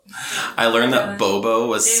I learned that Bobo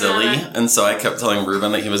was silly, and so I kept telling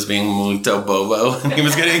Ruben that he was being Muito Bobo, and he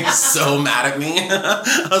was getting so mad at me.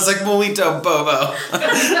 I was like, Muito Bobo.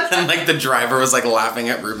 And like the driver was like laughing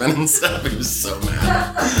at Ruben and stuff. He was so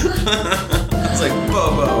mad. I was like,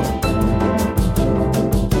 Bobo.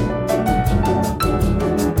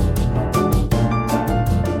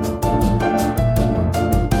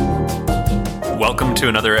 Welcome to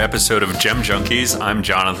another episode of Gem Junkies. I'm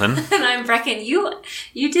Jonathan. And I'm Brecken.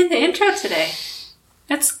 You did the intro today.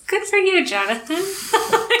 That's good for you, Jonathan.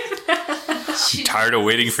 I'm tired of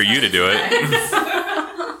waiting for you to do it.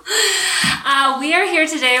 We are here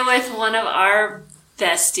today with one of our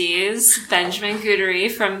besties, Benjamin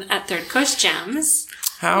Goodery from at Third Coast Gems.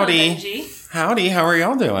 Howdy. Hello, Howdy, how are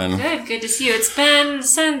y'all doing? Good to see you. It's been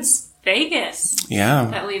since Vegas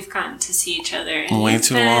that we've gotten to see each other. And way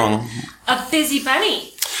too long. A busy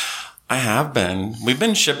bunny. I have been. We've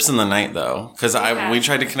been ships in the night, though, because we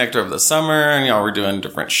tried to connect over the summer, and y'all were doing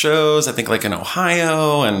different shows, I think like in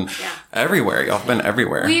Ohio and everywhere. Y'all have been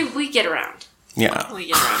everywhere. We get around. Yeah. We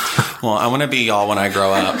get around. Well, I want to be y'all when I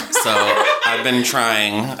grow up, so I've been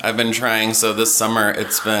trying. So this summer,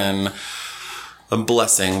 it's been a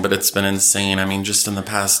blessing, but it's been insane. I mean, just in the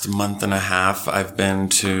past month and a half, I've been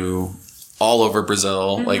to all over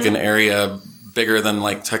Brazil, like an area bigger than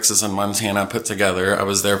like Texas and Montana put together. I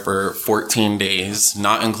was there for 14 days,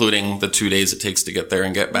 not including the 2 days it takes to get there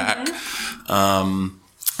and get back.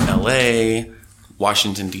 LA,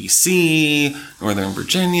 Washington, D.C., Northern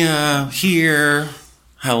Virginia, here,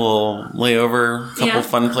 had a little layover, couple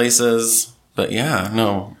fun places. But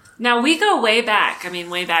Now we go way back. I mean,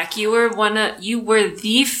 way back. You were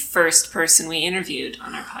the first person we interviewed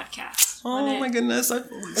on our podcast. Oh my goodness. I'm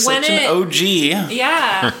such an OG.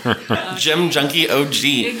 Yeah. Gem Junkie OG.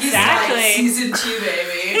 Exactly. Like season 2,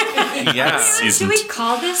 baby. Yeah. Do we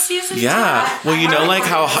call this season 2? Yeah. Well, you know, like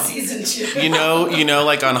how, season 2. you know,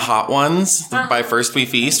 like on Hot Ones by First We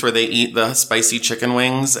Feast, where they eat the spicy chicken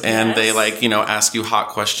wings and they like, ask you hot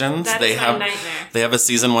questions. That they is my nightmare. They have a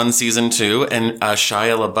season 1, season 2, and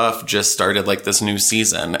Shia LaBeouf just started like this new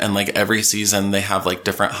season, and like every season they have like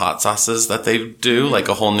different hot sauces that they do, like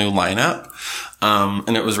a whole new lineup.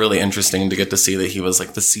 And it was really interesting to get to see that he was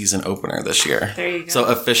like the season opener this year. There you go. So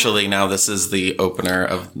officially now this is the opener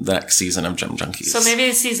of the next season of Gem Junkies. So maybe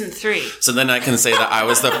it's season 3. So then I can say that I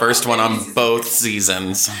was the first one on both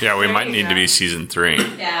seasons. Yeah, we might need to be season 3.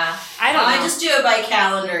 Yeah. I don't know. I just do it by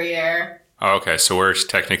calendar year. Oh, okay, so we're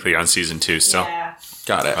technically on season 2 still. Yeah.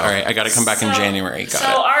 Got it. All right, I got to come back in January. Got it.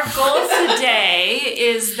 Our goal today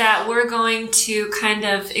is that we're going to kind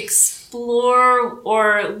of explore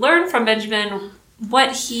or learn from Benjamin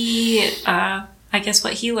what he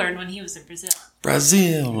learned when he was in Brazil.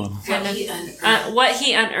 Brazil. What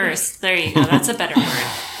he unearthed. There you go. That's a better word.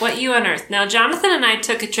 What you unearthed. Now, Jonathan and I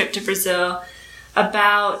took a trip to Brazil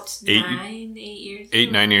about 9 years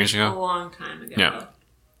ago. 9 years ago. A long time ago. Yeah.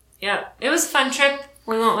 Yeah. It was a fun trip.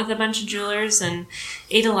 We went with a bunch of jewelers and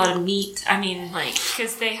ate a lot of meat. I mean, like,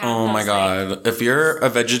 because they have Oh my God. If you're a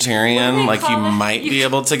vegetarian, like you might be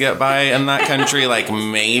able to get by in that country, like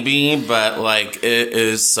maybe, but like it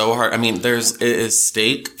is so hard. I mean, it is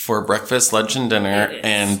steak for breakfast, lunch, and dinner,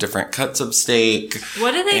 and different cuts of steak.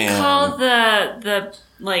 What do they call the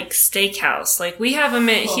like steakhouse? Like we have them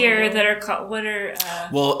here that are called,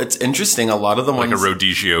 Well, it's interesting. A lot of the ones. Like a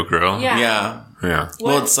Rodizio grill. Yeah. Yeah. Yeah.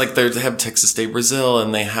 Well, it's like they have Texas Day Brazil,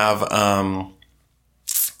 and they have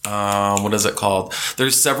what is it called?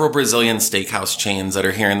 There's several Brazilian steakhouse chains that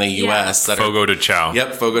are here in the U.S. that Fogo de Chao.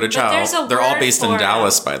 Yep, Fogo de Chao. They're all based in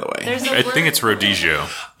Dallas, by the way. I think it's Rodizio.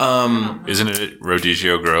 Isn't it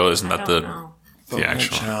Rodizio Grill? Isn't that the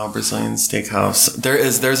actual Chao Brazilian steakhouse?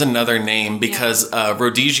 There's another name because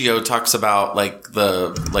Rodizio talks about like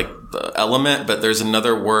the element, but there's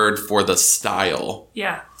another word for the style.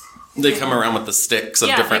 Yeah. They come around with the sticks of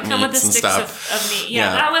different meats and stuff. Of meat.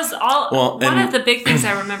 Yeah, that was all. Well, one of the big things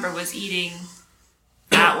I remember was eating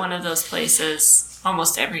at one of those places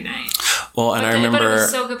almost every night. Well, and I remember... But it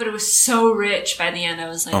was so good, but it was so rich by the end. I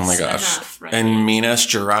was like, oh my gosh. Enough, right? And Minas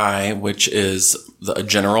Gerais, which is the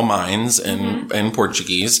General Mines in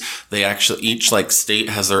Portuguese, they actually, each like state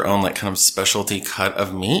has their own like kind of specialty cut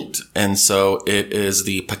of meat. And so it is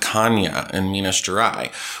the picanha in Minas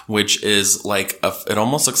Gerais, which is like it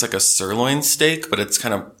almost looks like a sirloin steak, but it's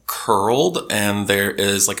kind of curled, and there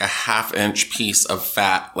is like a 1/2 piece of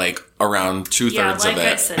fat, like around 2/3 of it.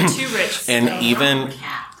 I said, too rich. And even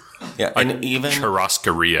Yeah, and even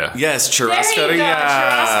Churrascaria. yes, There you go, churrascaria.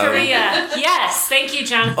 churrascaria. Yes, thank you,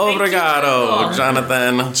 Jonathan. Thank you, Obrigado, Google.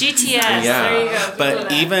 Jonathan. GTS. Yeah, There you go. Google but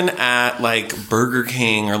that. even at like Burger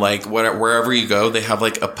King or like wherever you go, they have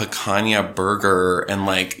like a picanha burger, and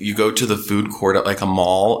like you go to the food court at like a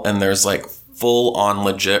mall, and there's like full on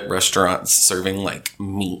legit restaurants serving like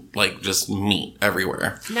meat, like just meat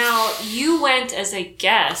everywhere. Now, you went as a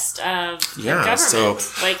guest of the Yeah, government.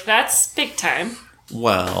 so- like, that's big time.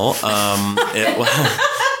 Well,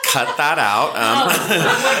 cut that out.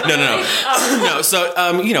 No. So,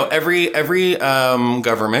 every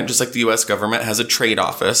government, just like the U.S. government, has a trade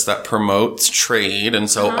office that promotes trade, and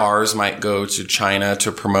so ours might go to China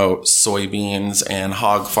to promote soybeans and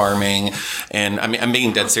hog farming, and I mean, I'm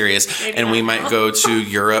being dead serious. And we might go to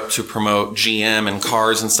Europe to promote GM and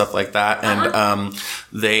cars and stuff like that. And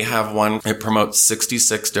they have one. It promotes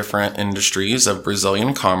 66 different industries of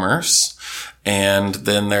Brazilian commerce. And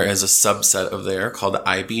then there is a subset of there called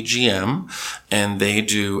IBGM, and they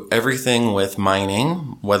do everything with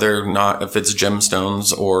mining, whether or not if it's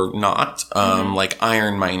gemstones or not. Like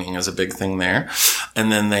iron mining is a big thing there.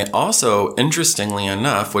 And then they also, interestingly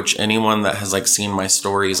enough, which anyone that has like seen my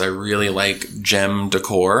stories, I really like gem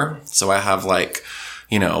decor. So I have like,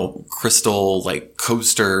 crystal like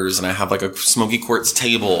coasters, and I have like a smoky quartz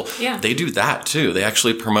table. Yeah. They do that too. They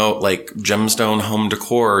actually promote like gemstone home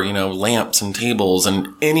decor, lamps and tables and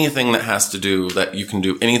anything that has to do that you can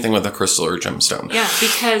do anything with a crystal or gemstone. Yeah,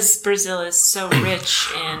 because Brazil is so rich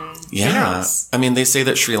in minerals. I mean, they say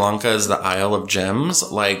that Sri Lanka is the Isle of Gems.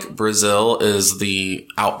 Like Brazil is the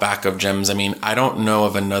outback of gems. I mean, I don't know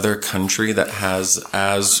of another country that has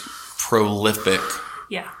as prolific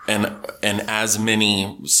Yeah. and as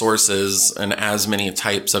many sources and as many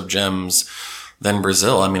types of gems than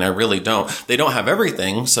Brazil. I mean, I really don't. They don't have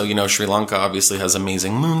everything. So, Sri Lanka obviously has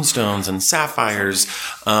amazing moonstones and sapphires.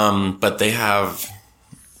 But they have,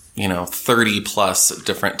 30 plus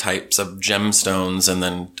different types of gemstones and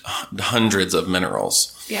then hundreds of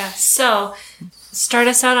minerals. Yeah. So, start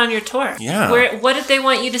us out on your tour. Yeah. What did they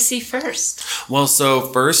want you to see first? Well, so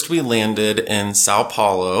first we landed in Sao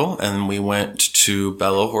Paulo and we went to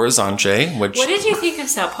Belo Horizonte, which What did you think of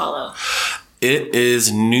Sao Paulo? it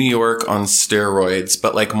is New York on steroids,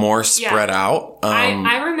 but like more spread out.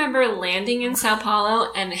 I remember landing in Sao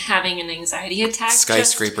Paulo and having an anxiety attack.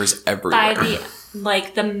 Skyscrapers just by everywhere.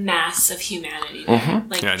 the mass of humanity there.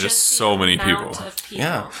 Like, Yeah, just the so many amount people. of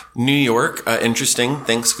Yeah. New York, interesting.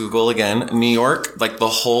 Thanks, Google, again. New York, like the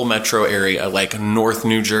whole metro area, like North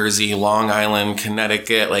New Jersey, Long Island,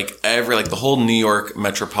 Connecticut, like the whole New York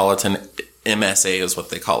metropolitan MSA is what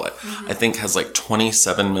they call it. I think has like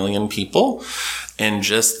 27 million people. And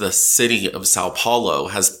just the city of Sao Paulo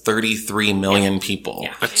has 33 million people.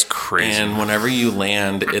 Yeah. That's crazy. And whenever you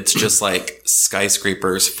land, it's just like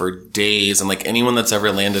skyscrapers for days. And like anyone that's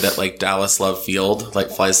ever landed at like Dallas Love Field, like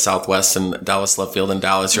flies Southwest and Dallas Love Field in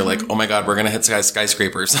Dallas, you're like, oh my God, we're going to hit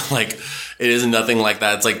skyscrapers. Like it is nothing like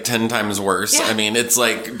that. It's like 10 times worse. Yeah. I mean, it's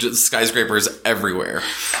like just skyscrapers everywhere.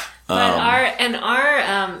 But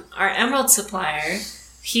our emerald supplier,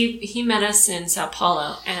 he met us in Sao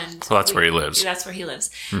Paulo, and So that's where he lives. That's where he lives,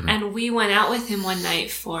 and we went out with him one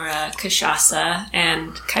night for cachaça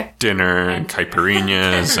and Dinner and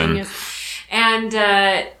caipirinhas and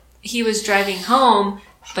he was driving home,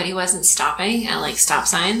 but he wasn't stopping at like stop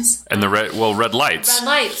signs, the red lights. red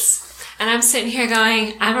lights. And I'm sitting here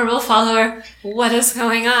going, I'm a rule follower. What is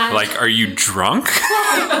going on? Like, are you drunk?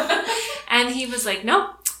 And he was like,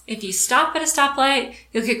 nope. If you stop at a stoplight,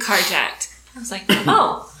 you'll get carjacked. I was like,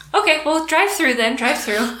 oh, okay, well, drive through then, drive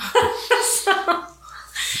through.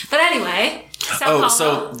 But anyway, Sao Paulo,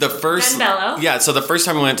 so the first, then Belo. so the first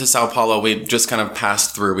time we went to Sao Paulo, we just kind of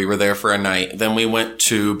passed through. We were there for a night. Then we went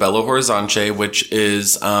to Belo Horizonte, which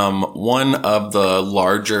is one of the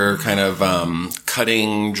larger kind of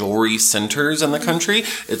cutting jewelry centers in the country.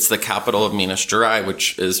 It's the capital of Minas Gerais,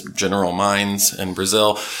 which is General Mines in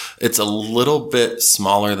Brazil. It's a little bit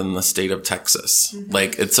smaller than the state of Texas.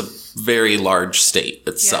 Like it's a very large state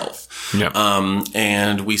itself. Yeah.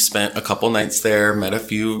 And we spent a couple nights there, met a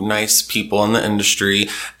few nice people in the industry,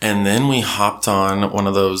 and then we hopped on one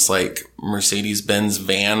of those like Mercedes-Benz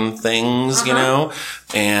van things,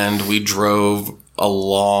 and we drove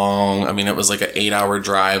it was like an 8-hour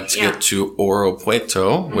drive to get to Ouro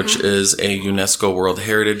Preto, which is a UNESCO World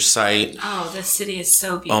Heritage Site. Oh, the city is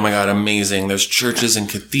so beautiful. Oh my God, amazing. There's churches and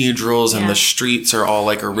cathedrals and the streets are all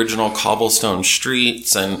like original cobblestone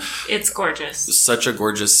streets and it's gorgeous. such a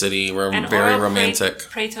gorgeous city. We're And very Ouro romantic.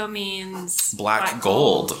 Preto means Black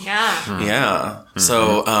gold. Yeah. Yeah.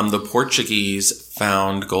 So, the Portuguese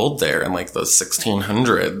found gold there in like the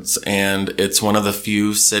 1600s. And it's one of the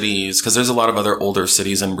few cities, because there's a lot of other older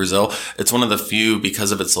cities in Brazil. It's one of the few,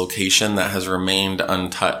 because of its location, that has remained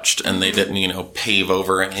untouched, and they didn't, pave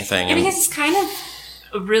over anything. Yeah, because it's kind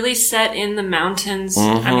of really set in the mountains.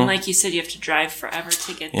 I mean, like you said, you have to drive forever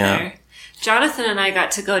to get there. Jonathan and I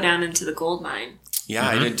got to go down into the gold mine. Yeah,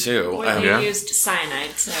 I did too. Where they used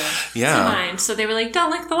cyanide to mine. So they were like,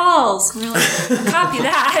 don't lick the walls. And we were like, copy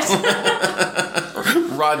that.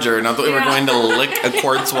 Roger. Not that we were going to lick a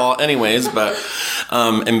quartz wall anyways, but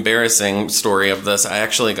embarrassing story of this. I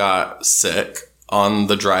actually got sick on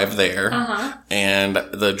the drive there. And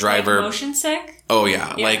the driver... Like motion sick? Oh,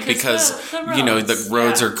 yeah. Because, the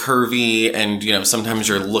roads are curvy and, sometimes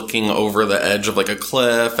you're looking over the edge of like a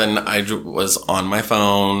cliff, and I was on my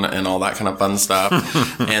phone and all that kind of fun stuff.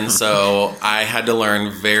 And so I had to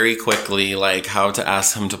learn very quickly, like, how to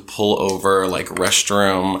ask him to pull over, like,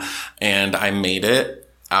 restroom. And I made it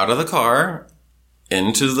out of the car,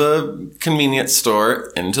 into the convenience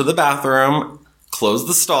store, into the bathroom, closed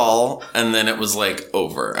the stall, and then it was like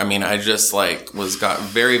over. I mean, I just got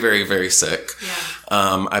very, very, very sick. Yeah.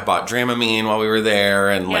 I bought Dramamine while we were there,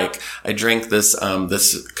 and I drank this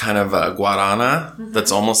kind of guarana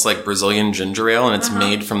that's almost like Brazilian ginger ale, and it's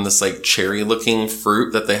made from this like cherry looking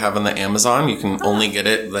fruit that they have in the Amazon. You can only get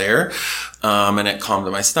it there. And it calmed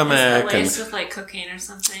my stomach. Is it laced with like cocaine or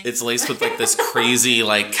something? It's laced with like this crazy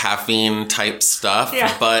like caffeine type stuff,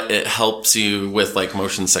 but it helps you with like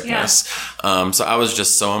motion sickness. So I was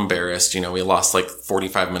just so embarrassed. We lost like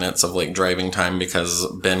 45 minutes of like driving time because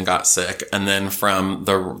Ben got sick. And then from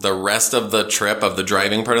the rest of the trip, of the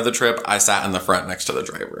driving part of the trip, I sat in the front next to the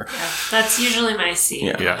driver. Yeah, that's usually my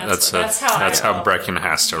seat. Yeah, that's how Brecken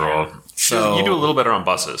has to roll. So you do a little better on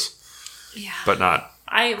buses. Yeah. But not.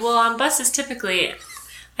 On buses, typically,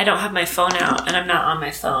 I don't have my phone out, and I'm not on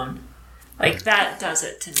my phone. Like, that does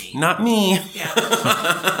it to me. Not me. Yeah.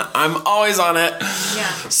 I'm always on it. Yeah.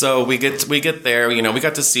 So we get there, we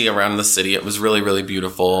got to see around the city. It was really, really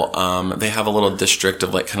beautiful. They have a little district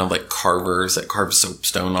of like kind of like carvers that carve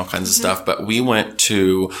soapstone, all kinds of stuff. But we went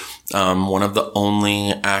to one of the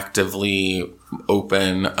only actively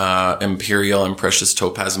open imperial and precious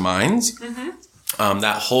topaz mines.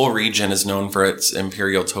 That whole region is known for its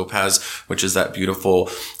imperial topaz, which is that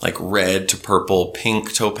beautiful, like red to purple,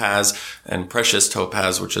 pink topaz, and precious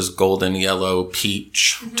topaz, which is golden, yellow,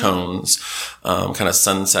 peach tones, kind of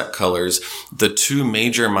sunset colors. The two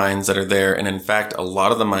major mines that are there, and in fact, a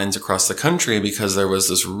lot of the mines across the country, because there was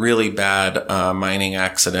this really bad mining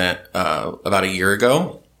accident about a year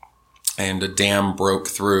ago. And a dam broke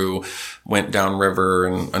through, went downriver,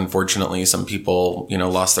 and unfortunately some people,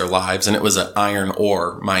 lost their lives. And it was an iron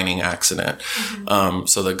ore mining accident.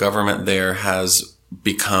 So the government there has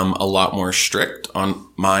become a lot more strict on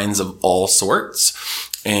mines of all sorts.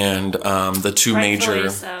 And the two major,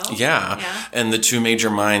 and the two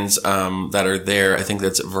major mines that are there, I think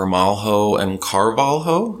that's Vermelho and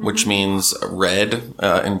Carvalho, which means red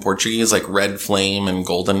in Portuguese, like red flame and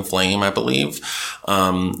golden flame, I believe.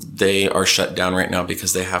 They are shut down right now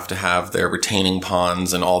because they have to have their retaining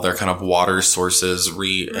ponds and all their kind of water sources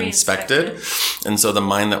re-inspected. And so the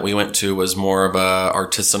mine that we went to was more of a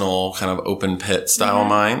artisanal kind of open pit style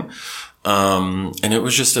mine. And it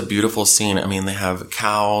was just a beautiful scene. I mean, they have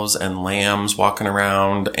cows and lambs walking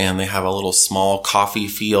around, and they have a little small coffee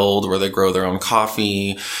field where they grow their own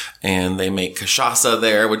coffee, and they make cachaça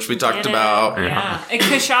there, which we talked about. Yeah.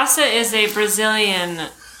 Cachaça is a Brazilian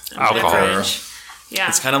alcohol. beverage. Yeah.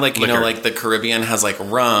 It's kind of like, like the Caribbean has like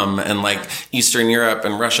rum, and like Eastern Europe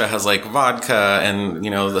and Russia has like vodka, and,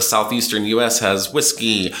 the Southeastern US has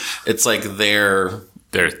whiskey. It's like their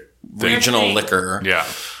regional liquor. Yeah.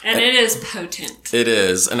 And it is potent. It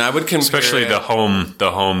is. And I would compare especially the home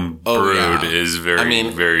brewed is very,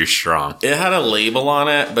 very strong. It had a label on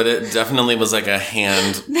it, but it definitely was like a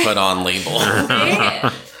hand put on label.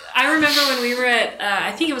 I remember when we were at,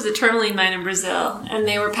 I think it was a tourmaline mine in Brazil, and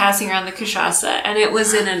they were passing around the cachaça, and it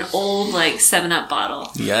was in an old, like, 7-Up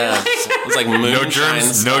bottle. Yes. It was like moonshine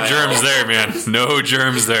style. No germs there, man. No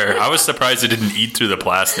germs there. I was surprised it didn't eat through the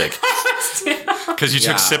plastic. Because you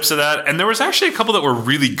took sips of that, and there was actually a couple that were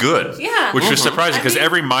really good. Yeah. Which was surprising, because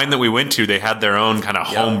every mine that we went to, they had their own kind of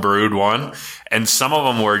home-brewed one. And some of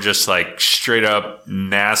them were just like straight up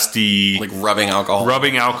nasty. Like rubbing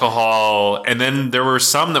alcohol. And then there were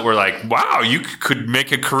some that were like, wow, you could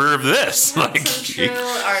make a career of this. Like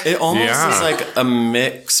it almost is like a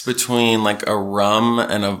mix between like a rum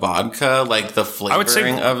and a vodka, like the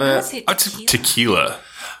flavoring of it. I would say tequila.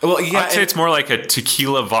 Well, yeah, I'd say it's more like a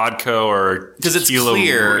tequila vodka or because it's tequila-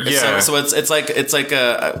 clear. Yeah. So it's like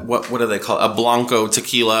a what do they call it? A blanco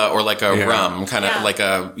tequila or like a rum kind of like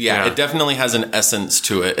a Yeah. It definitely has an essence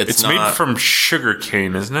to it. It's not, made from sugar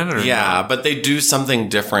cane, isn't it? Or yeah, no? but they do something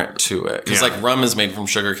different to it because Yeah. like rum is made from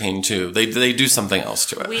sugarcane too. They do something else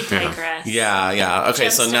to it. We digress. Yeah. Okay,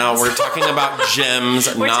 so now Gemstones. we're talking about gems,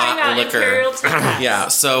 We're talking not about liquor. Imperial Topaz. Yeah.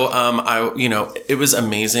 So it was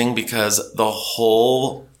amazing because the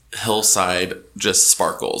whole hillside just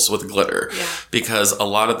sparkles with glitter Yeah. because a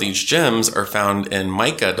lot of these gems are found in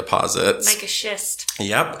mica deposits. Like a schist.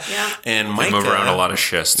 Yep. Yeah. And They mica move around a lot of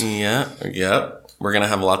schist. Yep. We're going to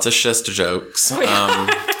have lots of schist jokes.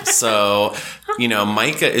 So,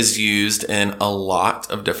 mica is used in a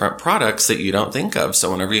lot of different products that you don't think of.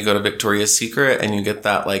 So whenever you go to Victoria's Secret and you get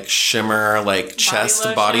that like shimmer, like chest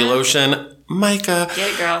body lotion, mica.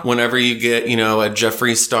 Get it, girl. Whenever you get, a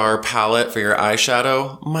Jeffree Star palette for your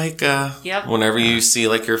eyeshadow, mica. Yep. Whenever you see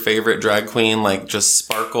like your favorite drag queen, like just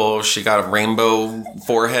sparkle, she got a rainbow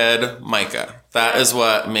forehead, mica. That is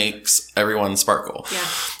what makes everyone sparkle. Yeah.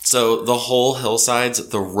 So the whole hillsides,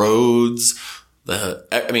 the roads,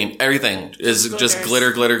 everything is just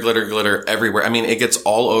glitter everywhere. I mean, it gets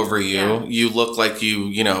all over you. Yeah. You look like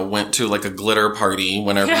you went to like a glitter party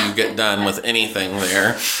whenever you get done with anything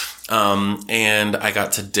there. And I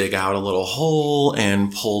got to dig out a little hole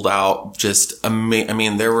and pulled out just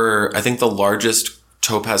there were, I think the largest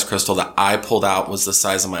topaz crystal that I pulled out was the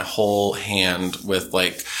size of my whole hand with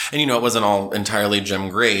like, and it wasn't all entirely gem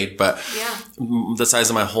grade, but the size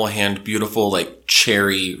of my whole hand, beautiful, like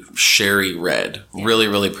sherry red, really,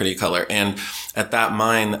 really pretty color. And at that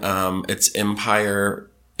mine, it's Imperial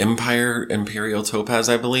Topaz,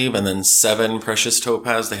 I believe, and then 7 Precious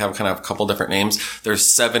Topaz. They have kind of a couple different names.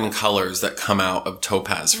 There's 7 colors that come out of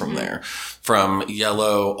topaz from there, from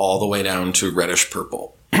yellow all the way down to reddish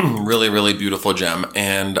purple. Really, really beautiful gem.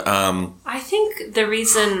 And I think the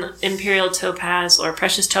reason Imperial Topaz or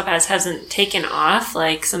Precious Topaz hasn't taken off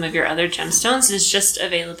like some of your other gemstones is just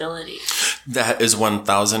availability. that is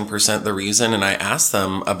 1000% the reason. And I asked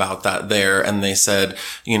them about that there, and they said,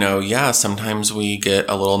 sometimes we get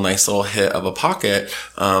a nice little hit of a pocket,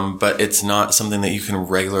 but it's not something that you can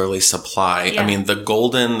regularly supply. Yeah. I mean, the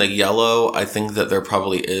golden, the yellow, I think that there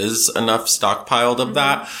probably is enough stockpiled of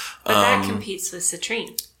that. But that competes with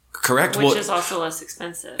citrine. Correct. Which is also less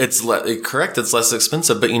expensive. Correct. It's less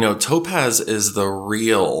expensive, but topaz is the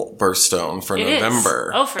real birthstone for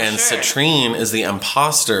November. Oh, for and sure. citrine is the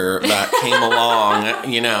imposter that came along,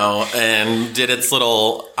 and did its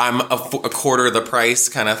little I'm a quarter the price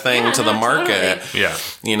kind of thing to the market. Totally. Yeah.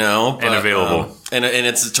 But, And available. And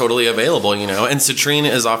it's totally available, and citrine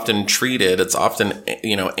is often treated. It's often,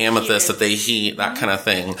 amethyst that they heat, that kind of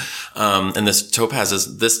thing. And this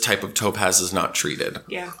type of topaz is not treated.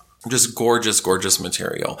 Yeah. Just gorgeous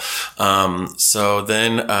material. So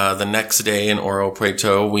then, the next day in Oro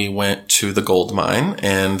Preto, we went to the gold mine,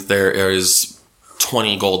 and there is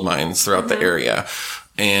 20 gold mines throughout the area.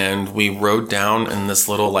 And we rode down in this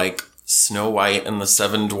little, like, Snow White and the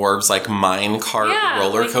Seven Dwarves, like, mine cart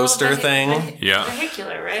roller coaster thing. Yeah.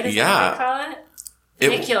 Vehicular, right? Is Yeah. that what they call it?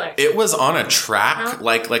 Vehicular. It was on a track,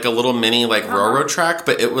 like a little mini railroad track,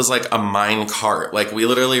 but it was like a mine cart. Like we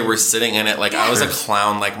literally were sitting in it. Like I was a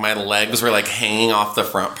clown. Like my legs were like hanging off the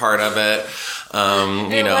front part of it.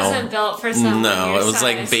 It wasn't built for someone No, your it was size.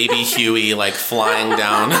 like baby Huey, like flying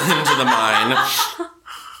down into the mine.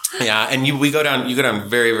 Yeah, and you go down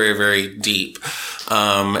very, very, very deep.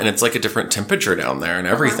 And it's like a different temperature down there and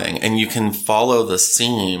everything. And you can follow the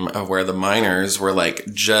seam of where the miners were like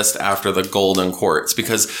just after the golden quartz,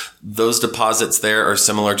 because those deposits there are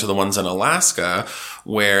similar to the ones in Alaska,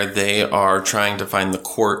 where they are trying to find the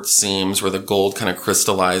quartz seams where the gold kind of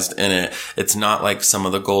crystallized in it. It's not like some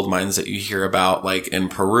of the gold mines that you hear about like in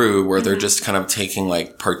Peru, where they're just kind of taking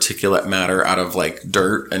like particulate matter out of like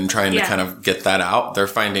dirt and trying to kind of get that out. They're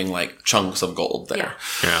finding like chunks of gold there.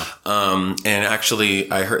 Yeah. And actually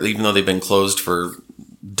I heard, even though they've been closed for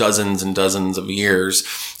dozens and dozens of years,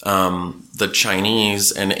 the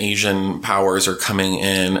Chinese and Asian powers are coming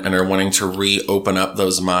in and are wanting to reopen up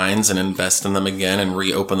those mines and invest in them again and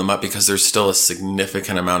reopen them up, because there's still a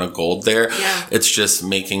significant amount of gold there. Yeah. It's just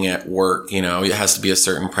making it work. It has to be a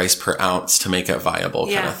certain price per ounce to make it viable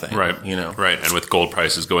kind of thing. Right. Right. And with gold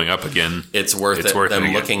prices going up again, It's worth it them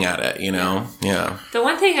again. looking at it, Yeah. The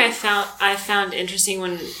one thing I found interesting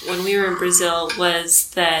when we were in Brazil was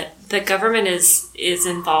that the government is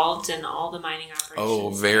involved in all the mining operations. Oh,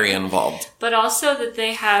 very involved. But also that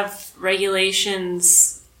they have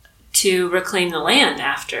regulations to reclaim the land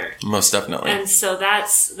after. Most definitely. And so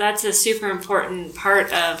that's a super important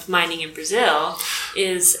part of mining in Brazil,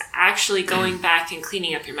 is actually going back and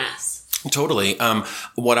cleaning up your mess. Totally.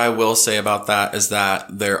 What I will say about that is that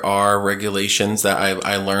there are regulations that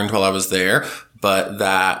I learned while I was there, but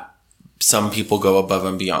that some people go above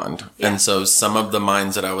and beyond. Yeah. And so some of the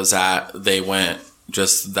mines that I was at, they went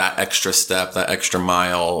just that extra step, that extra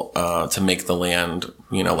mile, to make the land,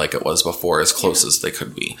 like it was before, as close as they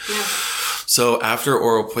could be. Yeah. So after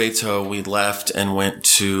Ouro Preto, we left and went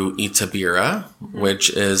to Itabira, which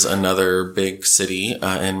is another big city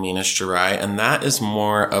in Minas Gerais. And that is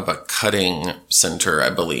more of a cutting center, I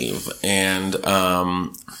believe. And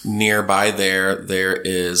nearby there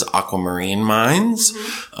is aquamarine mines,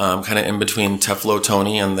 kind of in between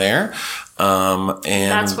Teflotoni and there. And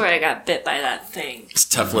That's where I got bit by that thing. it's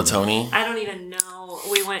Teflotoni. I don't even know.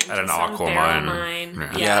 We went At into an some aqua barrel mine.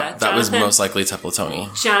 mine. Yeah, that was most likely Teflotoni.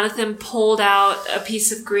 Jonathan pulled out a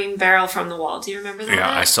piece of green barrel from the wall. Do you remember that? Yeah,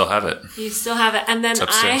 I still have it. You still have it. And then It's I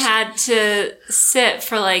upstairs. had to sit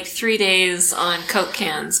for like 3 days on Coke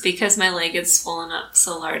cans because my leg had swollen up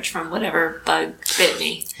so large from whatever bug bit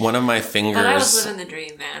me. One of my fingers. But I was living the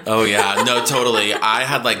dream, man. Oh yeah, no, totally. I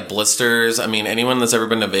had like blisters. I mean, anyone that's ever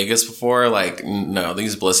been to Vegas before, like, no,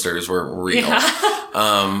 these blisters were real.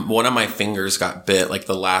 One of my fingers got bit like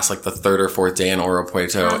the third or fourth day in Ouro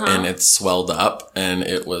Preto, and it swelled up, and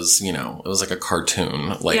it was, it was like a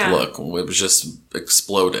cartoon. Like, Yeah. look, it was just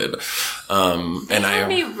exploded. They had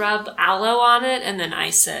me rub aloe on it and then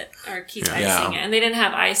ice it, or keep icing Yeah. it. And they didn't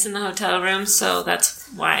have ice in the hotel room, so that's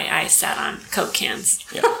why I sat on Coke cans.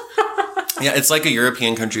 Yeah. Yeah, it's like a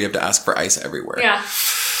European country. You have to ask for ice everywhere. Yeah.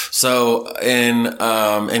 So in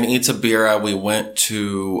Itabira, we went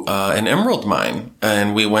to an emerald mine,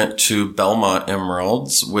 and we went to Belmont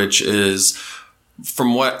Emeralds, which is,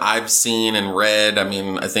 from what I've seen and read, I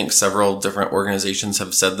mean, I think several different organizations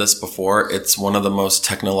have said this before. It's one of the most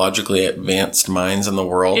technologically advanced mines in the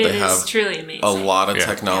world. It They is have truly amazing. a lot of Yeah.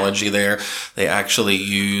 technology there. They actually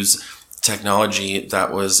use technology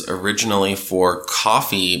that was originally for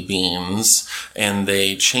coffee beans, and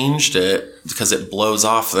they changed it because it blows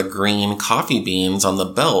off the green coffee beans on the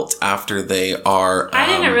belt after they are. I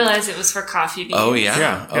didn't realize it was for coffee beans. Oh yeah,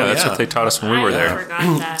 Yeah, oh, that's what they taught us when we were I there.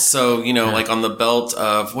 forgot that. So like on the belt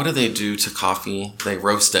of, what do they do to coffee? They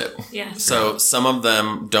roast it. Yeah. So some of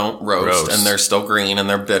them don't roast, Roast. and they're still green and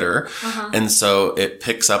they're bitter, and so it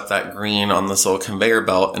picks up that green on this little conveyor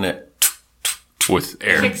belt, and it With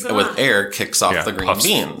air. Kicks them with off. air kicks off Yeah, the green puffs.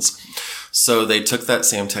 beans. So they took that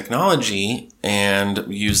same technology and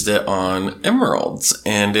used it on emeralds,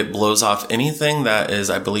 and it blows off anything that is,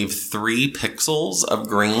 I believe, 3 pixels of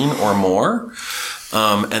green or more.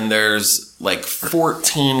 And there's like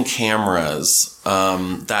 14 cameras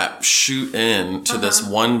that shoot in to this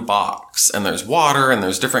one box, and there's water, and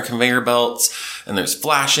there's different conveyor belts, and there's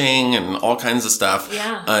flashing and all kinds of stuff.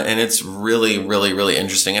 Yeah. And it's really, really, really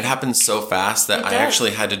interesting. It happens so fast that It I does.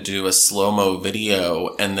 actually had to do a slow-mo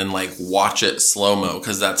video and then like watch it slow-mo,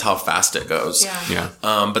 because that's how fast it goes. Yeah.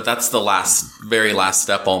 Yeah. But that's the very last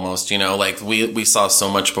step almost, like we saw so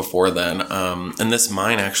much before then. And this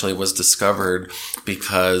mine actually was discovered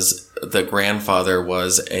because the grandfather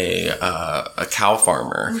was a cow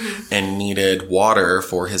farmer and needed water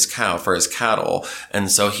for his cattle.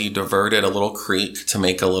 And so he diverted a little creek to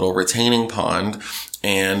make a little retaining pond.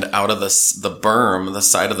 And out of the berm, the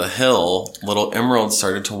side of the hill, little emeralds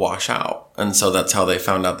started to wash out. And so that's how they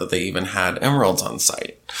found out that they even had emeralds on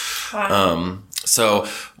site. Wow. So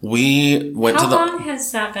we went How to the, long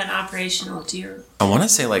has that been operational? Do you? I want to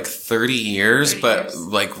say like 30 years, 30 but years.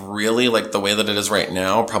 like really like the way that it is right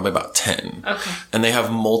now, probably about 10. Okay. And they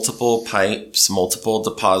have multiple pipes, multiple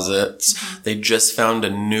deposits. They just found a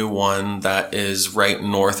new one that is right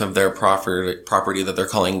north of their property that they're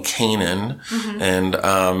calling Canaan. And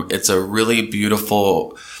it's a really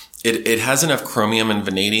beautiful. It has enough chromium and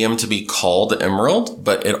vanadium to be called emerald,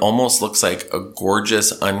 but it almost looks like a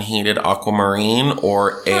gorgeous unheated aquamarine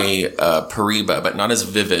or a Pariba, but not as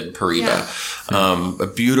vivid Pariba. A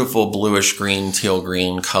beautiful bluish green, teal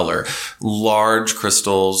green color. Large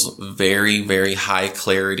crystals, very, very high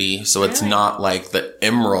clarity. So it's Really? not like the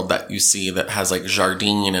emerald that you see that has like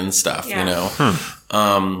Jardine and stuff, Yeah.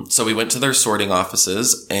 So we went to their sorting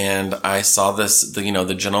offices, and I saw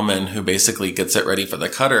the gentleman who basically gets it ready for the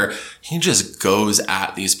cutter. He just goes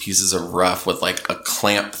at these pieces of rough with like a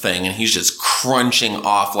clamp thing, and he's just crunching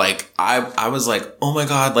off. Like I was like, oh my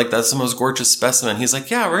God, like that's the most gorgeous specimen. He's like,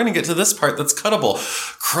 yeah, we're going to get to this part that's cuttable.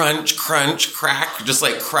 Crunch, crunch, crack, just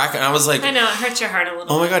like crack. And I was like, I know, it hurts your heart a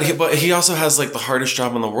little. Oh my God. But he also has like the hardest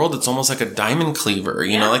job in the world. It's almost like a diamond cleaver.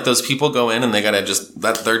 You know, like those people go in and they got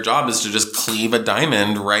to their job is to just cleave a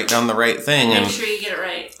diamond right down the right thing. Make sure you get it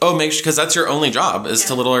right. Oh, make sure, because that's your only job is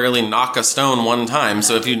to literally knock a stone one time.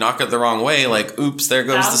 So if you knock it the wrong way, like, oops, there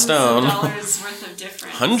goes the stone. Thousands of dollars worth of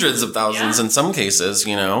difference. Hundreds of thousands in some cases,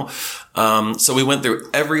 you know. So we went through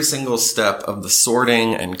every single step of the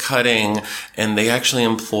sorting and cutting, and they actually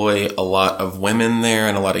employ a lot of women there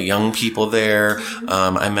and a lot of young people there.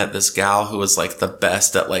 I met this gal who was like the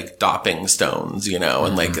best at like dopping stones, you know,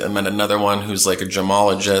 and like I met another one who's like a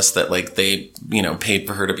gemologist that like they, you know, paid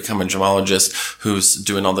for her to become a gemologist who's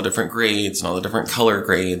doing all the different grades and all the different color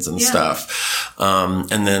grades and stuff.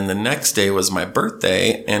 And then the next day was my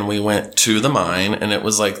birthday, and we went to the mine, and it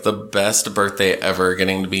was like the best birthday ever,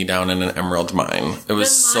 getting to be down in an emerald mine. It was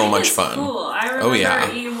so much fun. Cool. I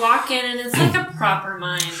remember you walk in and it's like a proper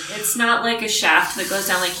mine. It's not like a shaft that goes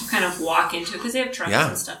down, like you kind of walk into it because they have trucks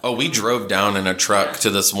and stuff. Oh, we drove down in a truck to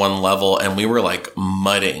this one level, and we were like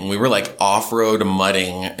mudding. We were like off-road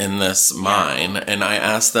mudding in this mine. And I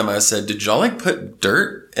asked them, I said, did y'all like put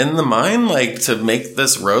dirt in the mine, like to make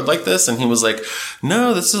this road like this? And he was like,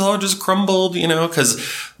 no, this is all just crumbled, you know, because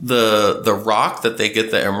the rock that they get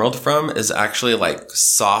the emerald from is actually like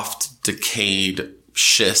soft, decayed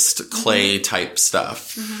schist clay type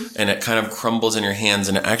stuff. And it kind of crumbles in your hands,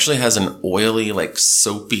 and it actually has an oily, like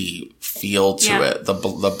soapy feel to it, the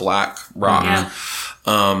black rock.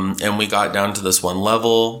 And we got down to this one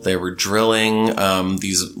level. They were drilling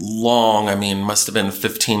these long, I mean, must have been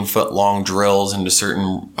 15-foot long drills into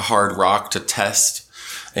certain hard rock to test.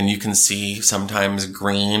 And you can see sometimes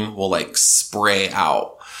green will like spray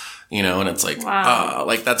out, you know, and it's like,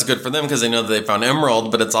 like that's good for them because they know that they found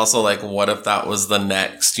emerald, but it's also like, what if that was the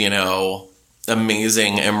next, you know,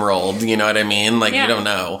 amazing emerald? You know what I mean? Like, you don't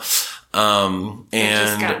know. And it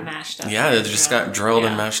just got mashed up. Yeah, it just got drilled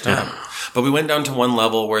and mashed up. But we went down to one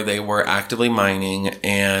level where they were actively mining,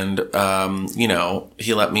 and, you know,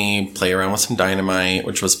 he let me play around with some dynamite,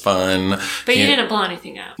 which was fun. But you didn't blow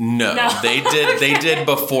anything up. No. They did. They did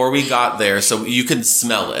before we got there. So you could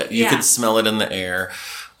smell it. You could smell it in the air.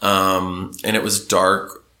 And it was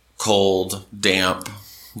dark, cold, damp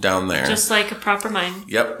down there. Just like a proper mine.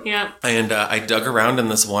 Yep. Yep. And I dug around in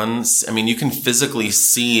this one. I mean, you can physically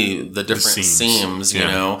see the different seams, you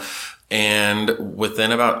know. And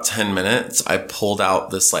within about 10 minutes, I pulled out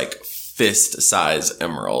this like fist size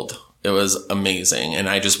emerald. It was amazing. And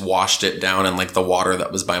I just washed it down in like the water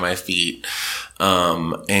that was by my feet.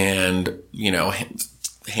 And, you know,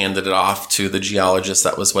 handed it off to the geologist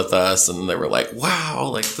that was with us, and they were like, wow,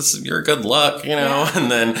 like this is your good luck, you know.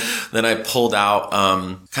 And then I pulled out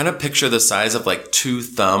kind of picture the size of like 2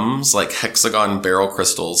 thumbs, like hexagon beryl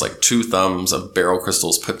crystals, like 2 thumbs of beryl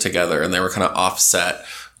crystals put together, and they were kind of offset.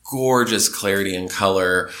 Gorgeous clarity and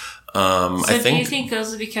color. I think, do you think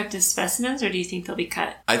those will be kept as specimens, or do you think they'll be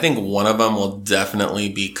cut? I think one of them will definitely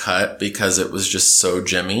be cut because it was just so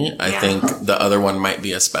gemmy. I think the other one might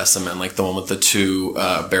be a specimen, like the one with the 2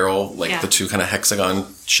 barrel, like the 2 kind of hexagon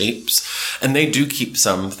shapes. And they do keep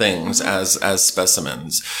some things as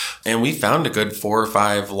specimens. And we found a good 4 or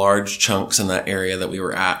 5 large chunks in that area that we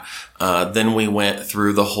were at. Then we went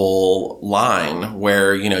through the whole line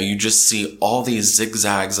where, you know, you just see all these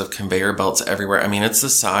zigzags of conveyor belts everywhere. I mean, it's the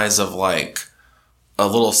size of like a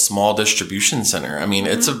little small distribution center. I mean,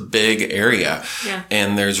 it's a big area.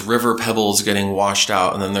 And there's river pebbles getting washed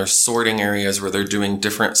out. And then there's sorting areas where they're doing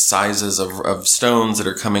different sizes of stones that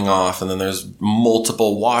are coming off. And then there's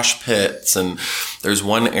multiple wash pits. And there's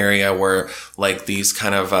one area where like these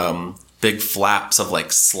kind of, big flaps of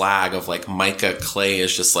like slag of like mica clay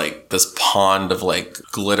is just like this pond of like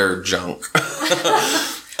glitter junk.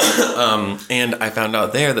 And I found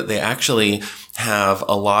out there that they actually have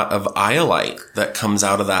a lot of iolite that comes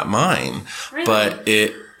out of that mine, but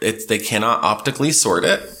they cannot optically sort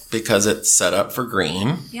it because it's set up for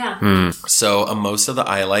green. So most of the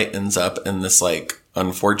iolite ends up in this like,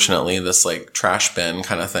 unfortunately, this like trash bin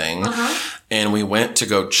kind of thing. And we went to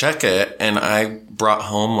go check it, and I brought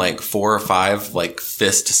home like 4 or 5 like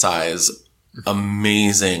fist size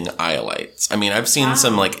amazing iolites. I mean, I've seen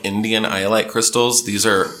some like Indian iolite crystals. These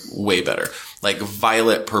are way better, like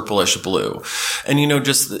violet, purplish blue. And, you know,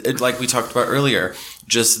 just like we talked about earlier,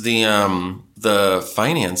 just the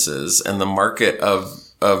finances and the market of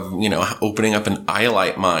of, you know, opening up an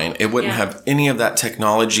iolite mine. It wouldn't have any of that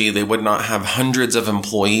technology. They would not have hundreds of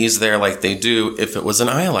employees there like they do if it was an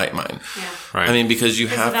iolite mine. Yeah. Right. I mean, because you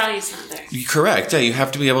The have... value's not there. Correct. Yeah, you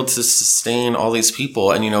have to be able to sustain all these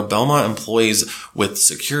people. And, you know, Belmont employs with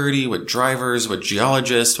security, with drivers, with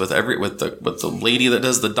geologists, with the lady that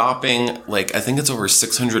does the dopping. Like, I think it's over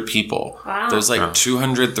 600 people. Wow. There's like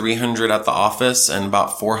 200, 300 at the office and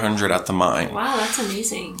about 400 at the mine. Wow, that's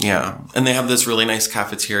amazing. Yeah. And they have this really nice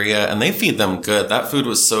cafeteria and they feed them good. That food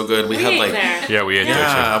was so good. We had ate like... there. Yeah, we ate there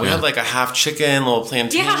Yeah, too. we had like a half chicken, little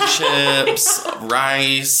plantain chips,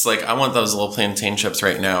 rice. Like, I want those little plantain chips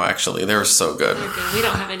right now, actually. They were so good. They're good. We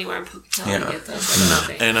don't have anywhere in Pocatello Yeah. to get those. I don't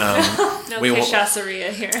think. And, no we- cachaceria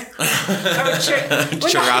here.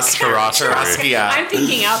 Churrascaria. I'm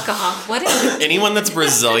thinking alcohol. What is it? Anyone that's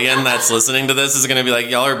Brazilian that's listening to this is going to be like,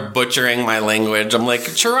 y'all are butchering my language. I'm like,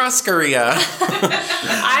 churrascaria.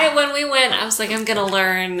 When we went, I was like, I'm gonna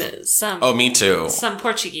learn some Oh, me too. some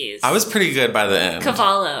Portuguese. I was pretty good by the end.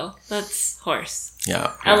 Cavalo. That's horse.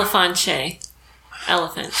 Yeah. Elefante.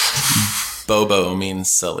 Elephant. Bobo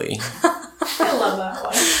means silly. I love that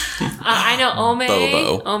one. I know ome.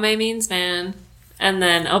 Bobo. Ome means man. And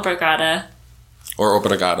then obrigada. Or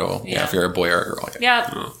obrigado. Yeah, Yeah. if you're a boy or a girl.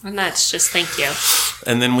 Yep. And that's just thank you.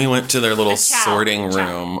 And then we went to their little Chow. sorting Chow.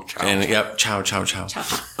 room. Chow. And yep, chow. Chow.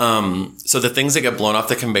 So the things that get blown off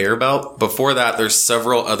the conveyor belt, before that, there's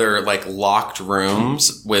several other like locked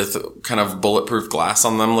rooms with kind of bulletproof glass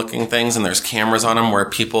on them looking things. And there's cameras on them where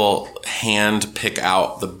people hand pick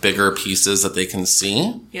out the bigger pieces that they can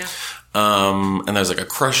see. Yeah. And there's like a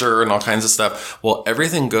crusher and all kinds of stuff. Well,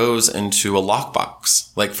 everything goes into a lockbox.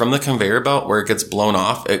 Like from the conveyor belt where it gets blown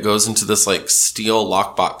off, it goes into this like steel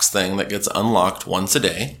lockbox thing that gets unlocked once a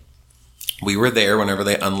day. We were there whenever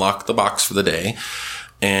they unlocked the box for the day.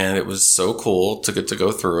 And it was so cool to get to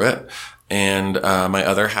go through it. And my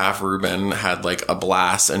other half, Ruben, had like a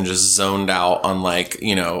blast and just zoned out on like,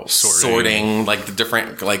 you know, sorting like the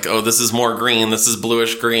different, like, oh, this is more green, this is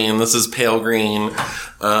bluish green, this is pale green.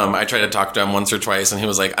 I tried to talk to him once or twice and he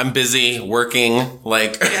was like, I'm busy working,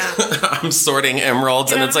 like I'm sorting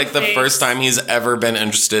emeralds. And it's like the first time he's ever been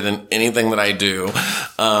interested in anything that I do.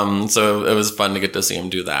 So it was fun to get to see him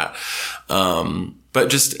do that. But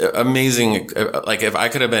just amazing. Like if I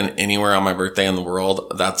could have been anywhere on my birthday in the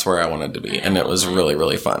world, that's where I wanted to be. And it was really,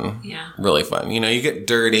 really fun. Yeah. Really fun. You know, you get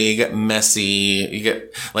dirty, you get messy, you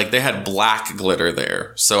get like they had black glitter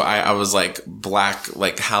there. So I was like black,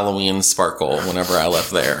 like Halloween sparkle whenever I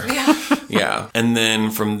left there. Yeah. Yeah. And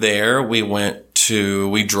then from there we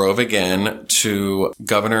drove again to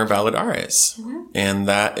Governor Valladares. And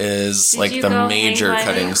that is like you the go major hang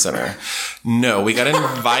gliding? cutting center. No, we got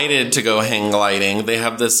invited to go hang gliding. They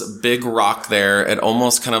have this big rock there. It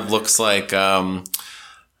almost kind of looks like, I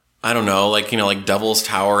don't know, like, you know, like Devil's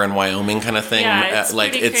Tower in Wyoming kind of thing. Yeah, it's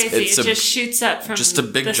like pretty crazy. it's It just shoots up from just a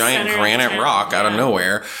big the giant center of granite town. rock out of Yeah.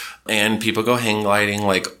 nowhere. And people go hang gliding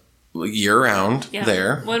like year round Yeah.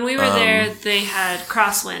 there. When we were there, they had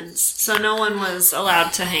crosswinds, so no one was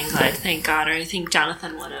allowed to hang glide, thank God, or I think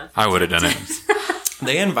Jonathan would have. I would have done it.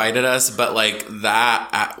 They invited us, but like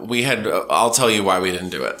that, I'll tell you why we didn't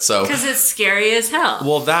do it. So, Because it's scary as hell.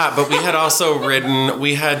 well, but we had also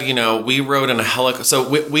we rode in a helicopter. So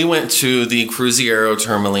we went to the Cruzeiro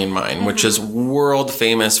tourmaline mine, which is world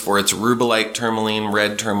famous for its rubellite tourmaline,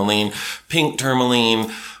 red tourmaline, pink tourmaline,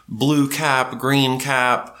 blue cap, green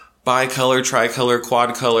cap, bicolor, tricolor,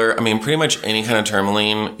 quad color. I mean, pretty much any kind of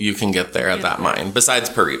tourmaline you can get there at that mine, besides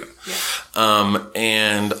Parita.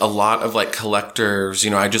 And a lot of like collectors,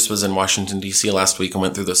 you know, I just was in Washington, D.C. last week and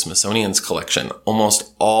went through the Smithsonian's collection.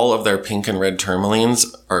 Almost all of their pink and red tourmalines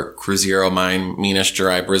are Cruzeiro mine, Minas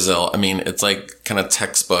Gerais, Brazil. I mean, it's like kind of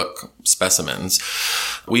textbook specimens.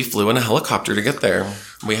 We flew in a helicopter to get there.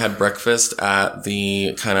 We had breakfast at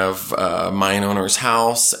the kind of mine owner's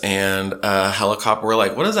house and a helicopter. We're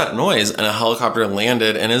like, what is that noise? And a helicopter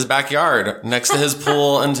landed in his backyard next to his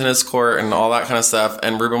pool and tennis court and all that kind of stuff.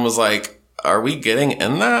 And Ruben was like, are we getting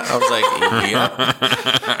in that? I was like,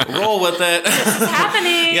 yeah, roll with it. It's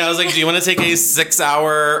happening. Yeah, I was like, do you want to take a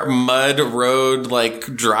 6-hour mud road like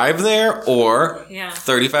drive there or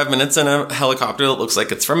 35 minutes in a helicopter that looks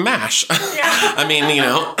like it's from MASH? I mean, you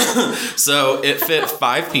know, so it fit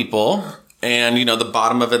 5 people. And, you know, the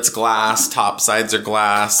bottom of it's glass, top sides are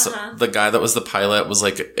glass. The guy that was the pilot was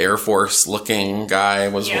like Air Force looking guy,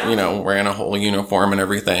 was, you know, wearing a whole uniform and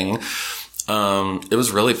everything. It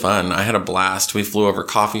was really fun. I had a blast. We flew over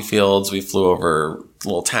coffee fields. We flew over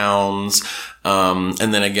little towns. And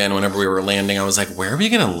then again, whenever we were landing, I was like, where are we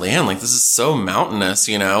going to land? Like, this is so mountainous,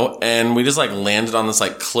 you know? And we just like landed on this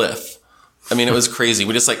like cliff. I mean, it was crazy.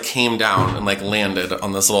 We just like came down and like landed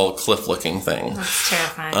on this little cliff looking thing. That's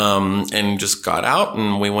terrifying. And just got out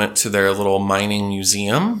and we went to their little mining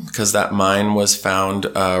museum because that mine was found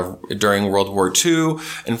during World War II.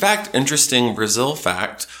 In fact, interesting Brazil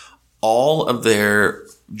fact, all of their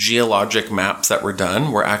geologic maps that were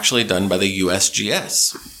done were actually done by the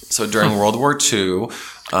USGS. So during World War II,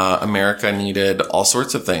 America needed all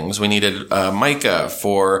sorts of things. We needed mica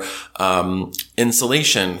for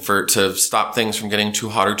insulation to stop things from getting too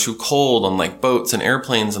hot or too cold on like boats and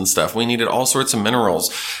airplanes and stuff. We needed all sorts of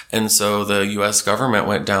minerals. And so the US government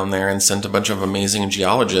went down there and sent a bunch of amazing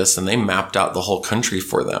geologists and they mapped out the whole country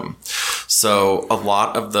for them. So a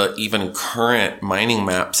lot of the even current mining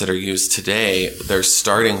maps that are used today, they're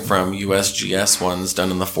starting from USGS ones done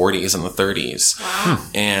in the 40s and the 30s. Wow.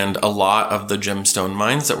 And a lot of the gemstone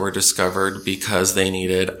mines that were discovered because they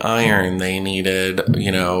needed iron, they needed,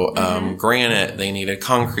 granite, they needed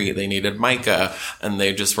concrete, they needed mica, and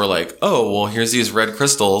they just were like, oh, well, here's these red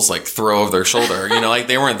crystals, like throw over their shoulder. Like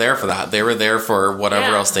they weren't there for that. They were there for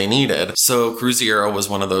whatever else they needed. So Cruzeiro was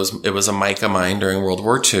one of those. It was a mica mine during World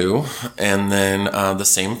War II. And then the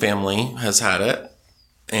same family has had it.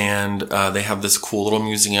 And they have this cool little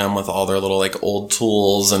museum with all their little like old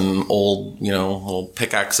tools and old, little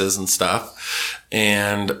pickaxes and stuff.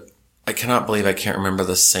 And I cannot believe I can't remember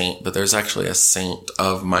the saint, but there's actually a saint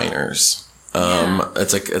of miners.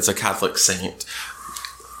 It's a Catholic saint.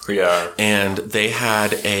 Yeah. And they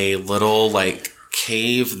had a little like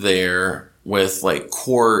cave there with like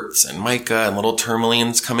quartz and mica and little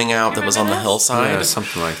tourmalines coming out that was on the hillside. Yeah,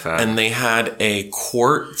 something like that. And they had a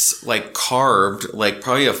quartz like carved, like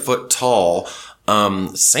probably a foot tall,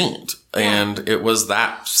 saint. And it was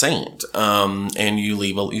that saint. And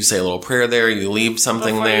you say a little prayer there, you leave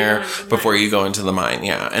something before you go into the mine.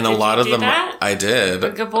 Yeah. And a lot of them, I did.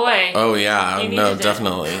 Good boy. Oh yeah. No, it.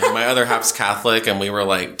 definitely. My other half's Catholic and we were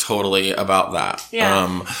like totally about that.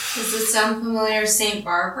 Yeah. Does it sound familiar, St.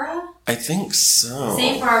 Barbara? I think so.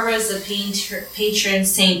 St. Barbara is the patron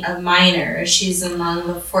saint of miners. She's among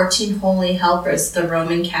the 14 holy helpers of the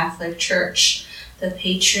Roman Catholic Church, the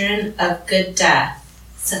patron of good death.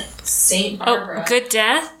 St. Barbara. Oh, good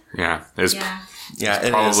death? Yeah. Yeah,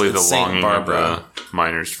 it probably is. It's the Saint longing Barbara. of the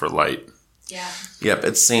miners for light. Yeah. Yep,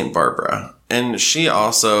 it's Saint Barbara. And she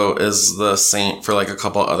also is the saint for like a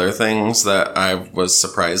couple other things that I was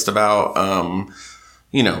surprised about.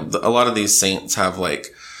 A lot of these saints have like,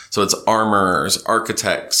 so it's armorers,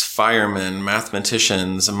 architects, firemen,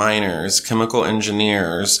 mathematicians, miners, chemical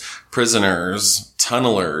engineers, prisoners,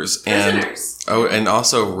 tunnelers, and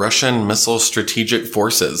also Russian missile strategic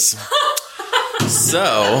forces.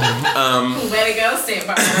 So, way to go, St.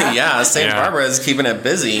 Barbara. Yeah, St. Barbara is keeping it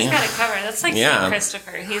busy. He's got it covered. That's like St.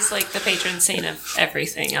 Christopher. He's like the patron saint of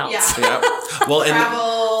everything else. Yeah. Well,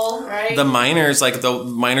 travel, right? The miners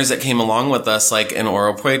that came along with us, like in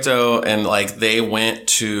Oro Puerto, and like they went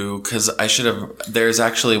to, there's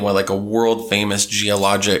actually like a world famous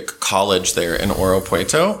geologic college there in Oro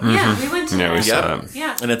Puerto. Yeah, we went to there.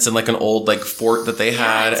 Yeah. And it's in like an old like fort that they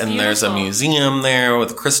had, and there's a museum there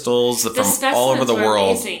with crystals from all over the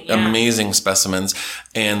world. Amazing specimens.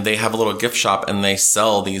 And they have a little gift shop and they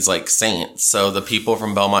sell these like saints. So the people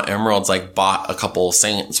from Belmont Emeralds like bought a couple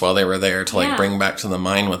saints while they were there to like bring back to the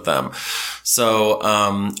mine with them. So,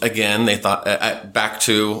 again, they thought back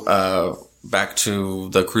to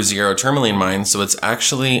the Cruzeiro tourmaline mine. So it's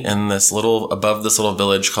actually in above this little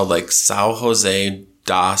village called like São José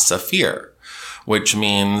da Safira, which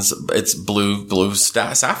means it's blue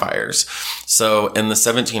sapphires. So in the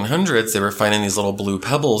 1700s, they were finding these little blue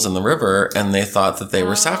pebbles in the river and they thought that they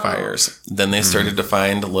were sapphires. Then they started to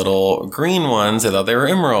find little green ones. They thought they were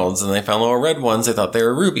emeralds. And they found little red ones. They thought they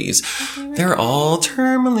were rubies. They're all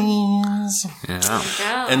tourmalines.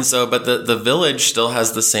 Yeah. And so, but the village still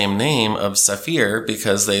has the same name of Saphir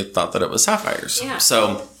because they thought that it was sapphires. Yeah.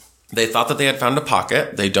 So they thought that they had found a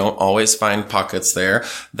pocket. They don't always find pockets there.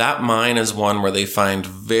 That mine is one where they find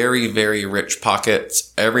very, very rich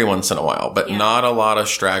pockets every once in a while, but not a lot of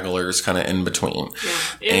stragglers kind of in between. Yeah.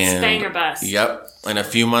 It's bang or bust. Yep. And a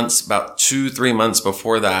few months, about 2-3 months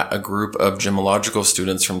before that, a group of gemological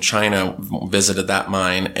students from China visited that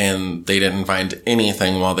mine and they didn't find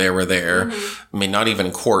anything while they were there. I mean, not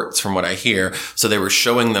even quartz from what I hear. So they were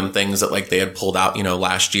showing them things that like they had pulled out,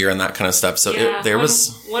 last year and that kind of stuff. So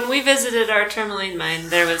when we visited our tourmaline mine,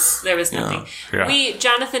 there was nothing. Yeah.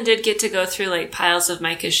 Jonathan did get to go through like piles of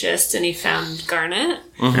mica schist and he found garnet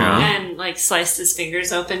and like sliced his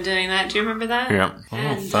fingers open doing that. Do you remember that? Yeah.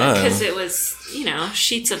 And fun. because it was,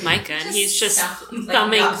 sheets of mica and he's just like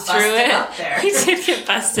thumbing through it. Up there. He did get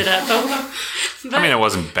busted up. But I mean, it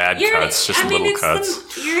wasn't bad cuts, just little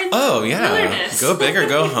cuts. You're in the Oh yeah, wilderness. go big or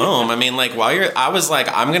go home. I mean, like I was like,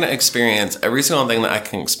 I'm gonna experience every single thing that I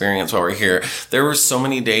can experience while we're here. There were so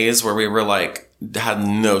many days where we were like had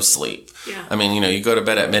no sleep. Yeah. I mean, you go to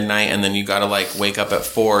bed at midnight and then you got to like wake up at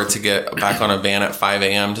 4 to get back on a van at 5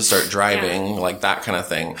 a.m. to start driving, like that kind of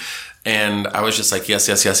thing. And I was just like, yes.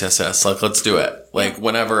 Like, let's do it. Like,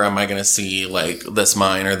 whenever am I going to see like this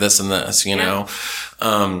mine or this and this, you know?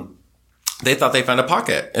 They thought they found a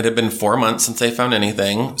pocket. It had been 4 months since they found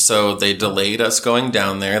anything. So they delayed us going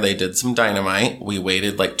down there. They did some dynamite. We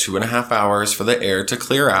waited like 2.5 hours for the air to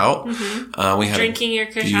clear out. Mm-hmm. We had drinking your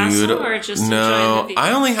cachaça or just no, enjoying the view?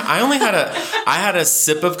 I only had a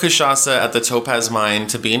sip of cachaça at the Topaz Mine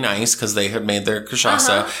to be nice because they had made their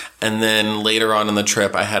cachaça. And then later on in the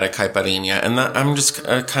trip, I had a caipirinha. And I'm just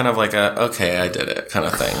kind of like okay, I did it kind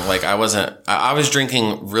of thing. Like I was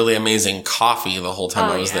drinking really amazing coffee the whole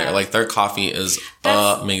time I was there. Like their coffee is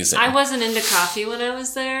amazing. I wasn't into coffee when I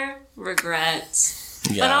was there. Regrets.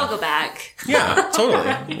 Yeah. But I'll go back. Yeah,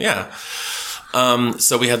 totally. Yeah.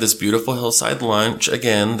 So we had this beautiful hillside lunch.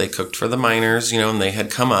 Again, they cooked for the miners, and they had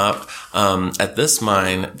come up. At this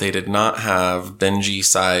mine, they did not have Benji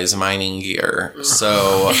size mining gear.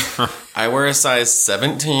 So I wear a size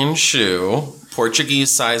 17 shoe.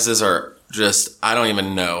 Portuguese sizes are just, I don't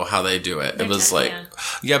even know how they do it. It was like,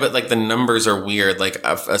 yeah, but like the numbers are weird. Like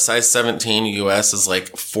a size 17 US is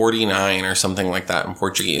like 49 or something like that in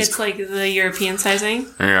Portuguese. It's like the European sizing.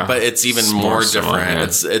 Yeah. But it's even more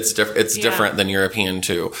different. Yeah. It's different than European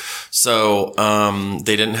too. So,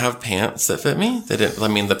 they didn't have pants that fit me.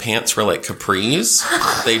 The pants were like capris.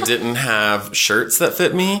 They didn't have shirts that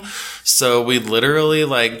fit me. So we literally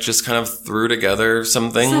like just kind of threw together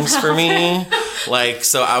some things for me. Like,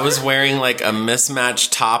 so I was wearing like a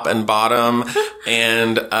mismatched top and bottom,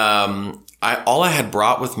 and all I had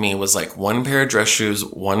brought with me was like one pair of dress shoes,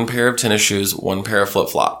 one pair of tennis shoes, one pair of flip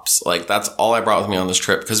flops. Like that's all I brought with me on this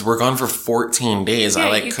trip because we're gone for 14 days. Yeah,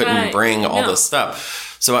 I couldn't bring all this stuff.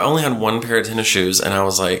 So I only had one pair of tennis shoes, and I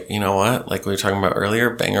was like, you know what? Like we were talking about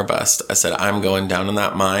earlier, bang or bust. I said, I'm going down in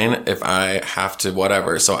that mine if I have to,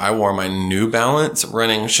 whatever. So I wore my New Balance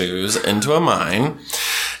running shoes into a mine.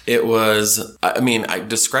 It was, I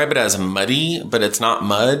describe it as muddy, but it's not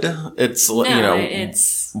mud. It's,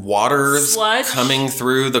 it's waters sludge, coming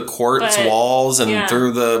through the quartz walls and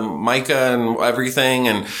through the mica and everything.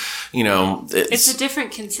 And, it's a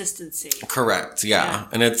different consistency. Correct. Yeah.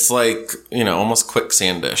 And it's like, almost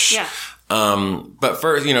quicksandish. Yeah. But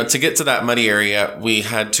for, to get to that muddy area, we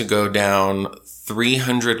had to go down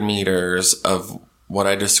 300 meters of what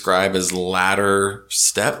I describe as ladder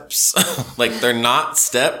steps. Like they're not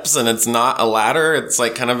steps and it's not a ladder. It's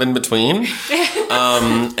like kind of in between.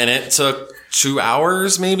 And it took 2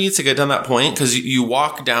 hours maybe to get down that point because you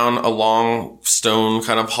walk down a long stone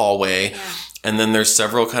kind of hallway. Yeah. And then there's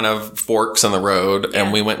several kind of forks in the road,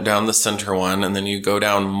 and we went down the center one, and then you go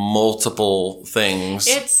down multiple things.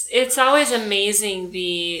 It's always amazing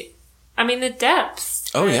the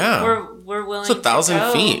depths. Oh yeah, we're willing. It's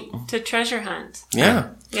 1,000 feet to treasure hunt. Yeah,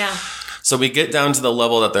 yeah. So we get down to the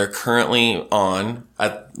level that they're currently on.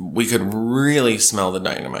 We could really smell the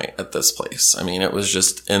dynamite at this place. I mean, it was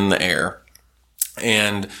just in the air,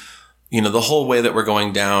 and. The whole way that we're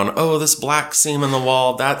going down, this black seam in the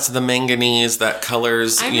wall, that's the manganese that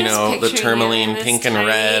colors, the tourmaline pink and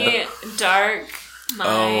red. Dark mine.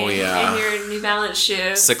 Oh, yeah. In your New Balance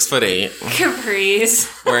shoes. 6'8".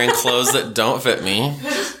 Capris. Wearing clothes that don't fit me.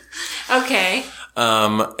 Okay.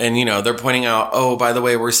 And, they're pointing out, by the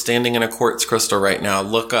way, we're standing in a quartz crystal right now.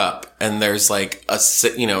 Look up. And there's like a,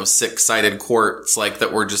 6-sided quartz, like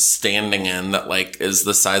that we're just standing in that like is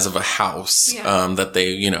the size of a house, that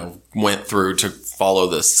they, went through to follow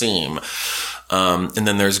this seam. And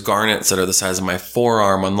then there's garnets that are the size of my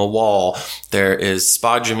forearm on the wall. There is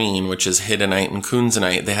spodumene, which is hiddenite and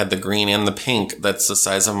kunzanite. They had the green and the pink that's the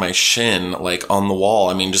size of my shin, like on the wall.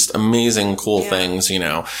 I mean, just amazing, cool things,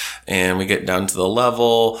 And we get down to the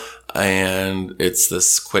level, and it's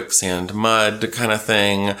this quicksand mud kind of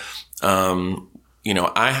thing.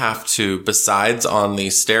 I have to, besides on the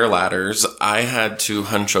stair ladders, I had to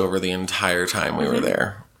hunch over the entire time we were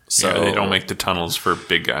there. So they don't make the tunnels for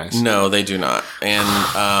big guys. No, they do not. And,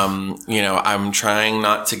 I'm trying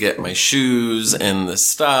not to get my shoes in the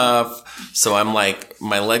stuff. So I'm like,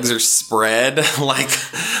 my legs are spread. like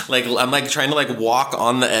I'm like trying to like walk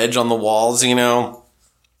on the edge on the walls,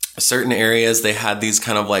 Certain areas, they had these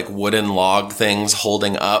kind of like wooden log things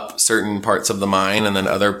holding up certain parts of the mine, and then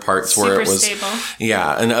other parts where it was stable.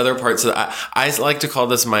 Yeah, and other parts of I like to call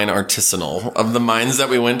this mine artisanal. Of the mines that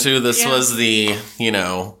we went to, this was the,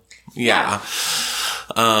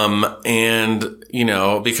 And, you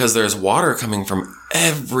know, because there's water coming from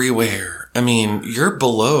everywhere. I mean, you're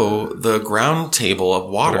below the ground table of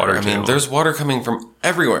water. I mean, there's water coming from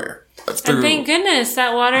everywhere. And thank goodness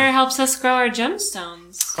that water helps us grow our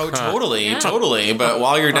gemstones. Oh, totally, totally. But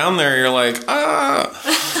while you're down there, you're like,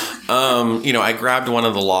 you know, I grabbed one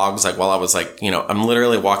of the logs, like, while I was like, you know, I'm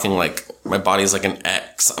literally walking, like, my body's like an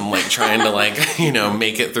X. I'm like trying to, like, you know,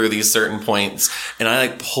 make it through these certain points. And I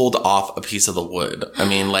like pulled off a piece of the wood. I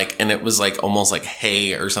mean, like, and it was like almost like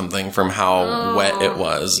hay or something from how wet it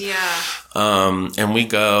was. Yeah. And we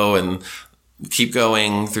go and keep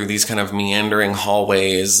going through these kind of meandering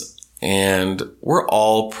hallways. And we're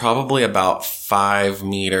all probably about 5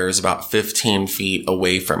 meters, about 15 feet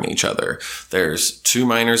away from each other. There's 2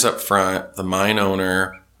 miners up front, the mine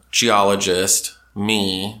owner, geologist,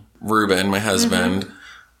 me, Ruben, my husband,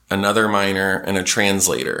 another miner, and a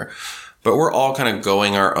translator. But we're all kind of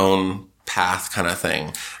going our own path kind of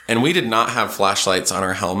thing. And we did not have flashlights on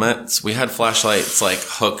our helmets. We had flashlights like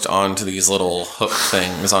hooked onto these little hook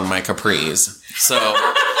things on my capris. So...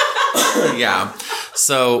 yeah.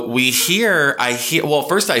 So well,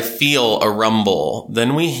 first I feel a rumble,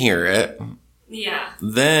 then we hear it. Yeah.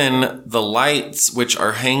 Then the lights, which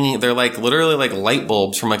are hanging, they're like literally like light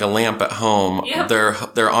bulbs from like a lamp at home. Yep.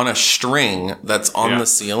 They're on a string that's on the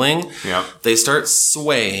ceiling. Yeah. They start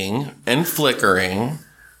swaying and flickering,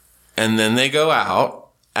 and then they go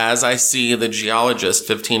out as I see the geologist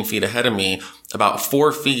 15 feet ahead of me, about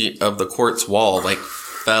 4 feet of the quartz wall, like,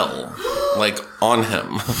 fell, like, on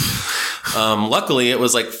him. Luckily it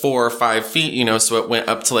was like 4 or 5 feet, you know, so it went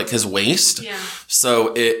up to like his waist. Yeah.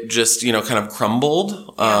 So it just, you know, kind of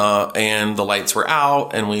crumbled, and the lights were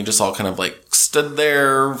out, and we just all kind of like stood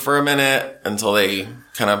there for a minute until they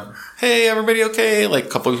kind of, hey, everybody okay? Like a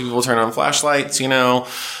couple of people turned on flashlights, you know.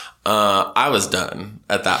 I was done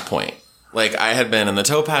at that point. Like, I had been in the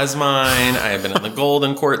topaz mine, I had been in the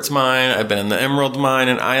golden quartz mine, I've been in the emerald mine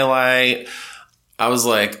and iolite. I was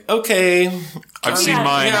like, okay. I've seen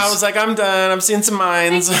mines. Yeah, I was like, I'm done. I've seen some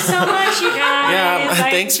mines. Thank you so much, you guys. Yeah,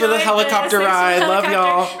 thanks for the helicopter ride. Love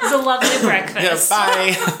y'all. It was a lovely breakfast. Yeah,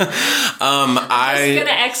 bye. I'm just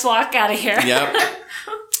gonna X-walk out of here. Yep.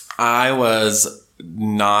 I was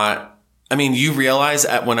not... I mean, you realize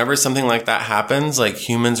whenever something like that happens, like,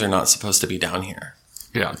 humans are not supposed to be down here.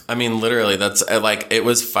 Yeah. I mean, literally, that's like, it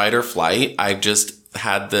was fight or flight. I just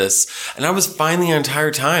had this, and I was fine the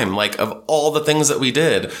entire time, like, of all the things that we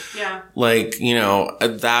did. Yeah. Like, you know,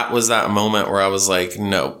 that was that moment where I was like,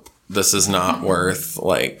 nope, this is not worth,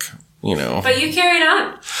 like, you know. But you carried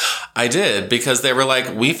on. I did, because they were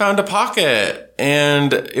like, we found a pocket,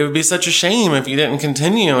 and it would be such a shame if you didn't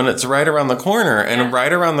continue, and it's right around the corner. And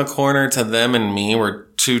right around the corner to them and me were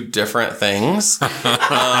 2 different things.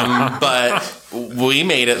 But we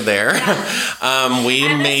made it there. We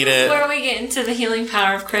and made this is it where we get into the healing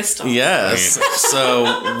power of crystal. Yes.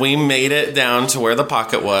 So we made it down to where the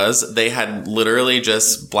pocket was. They had literally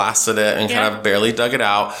just blasted it and kind of barely dug it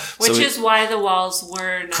out. Which is why the walls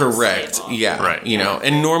were not correct. stable. Yeah. Right. You know,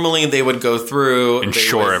 and normally they would go through and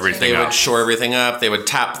shore everything up. They would shore everything up. They would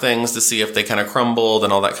tap things to see if they kind of crumbled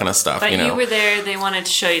and all that kind of stuff. But you know, you were there. They wanted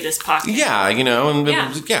to show you this pocket. Yeah, you know, and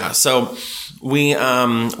so we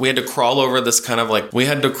had to crawl over this kind of like,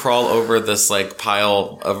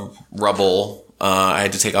 pile of rubble. I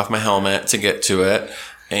had to take off my helmet to get to it.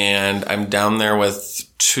 And I'm down there with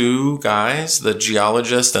 2 guys, the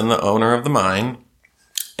geologist and the owner of the mine.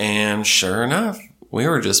 And sure enough, we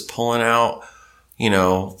were just pulling out, you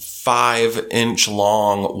know, 5-inch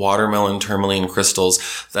long watermelon tourmaline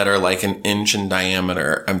crystals that are like 1 inch in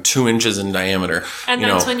diameter. 2 inches in diameter. And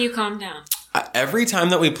that's when you calm down. Every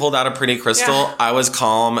time that we pulled out a pretty crystal, I was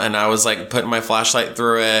calm, and I was like putting my flashlight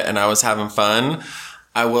through it, and I was having fun.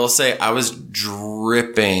 I will say I was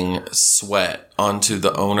dripping sweat onto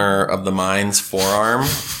the owner of the mine's forearm.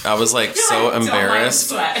 I was like so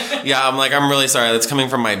embarrassed. Yeah, I'm like, I'm really sorry. That's coming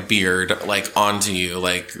from my beard, like, onto you.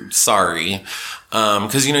 Like, sorry.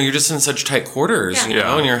 Because, you know, you're just in such tight quarters, you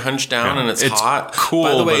know, and you're hunched down and it's hot. Cool,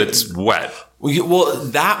 By the way, but it's wet. Well,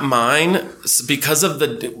 that mine, because of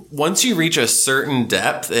once you reach a certain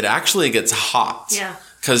depth, it actually gets hot. Yeah.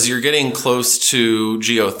 Because you're getting close to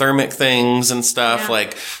geothermic things and stuff. Yeah.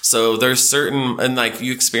 Like, so there's certain, and like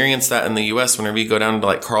you experience that in the US whenever you go down to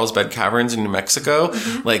like Carlsbad Caverns in New Mexico.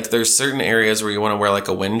 Mm-hmm. Like, there's certain areas where you want to wear like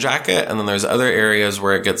a wind jacket, and then there's other areas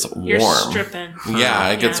where it gets warm. You're stripping. Yeah,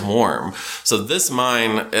 it gets warm. So this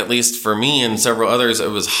mine, at least for me and several others,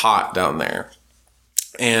 it was hot down there.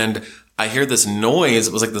 And I hear this noise.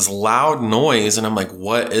 It was like this loud noise. And I'm like,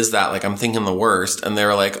 what is that? Like, I'm thinking the worst. And they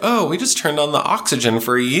were like, oh, we just turned on the oxygen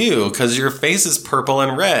for you because your face is purple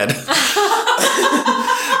and red.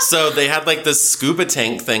 So they had like this scuba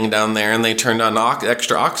tank thing down there, and they turned on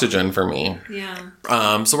extra oxygen for me.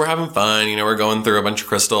 Yeah. So we're having fun. We're going through a bunch of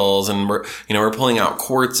crystals, and we're pulling out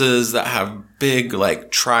quartzes that have big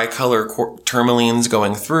like tricolor tourmalines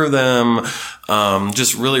going through them.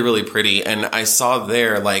 Just really, really pretty. And I saw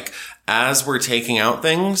there, like, as we're taking out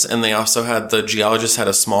things, and they also the geologist had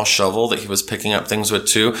a small shovel that he was picking up things with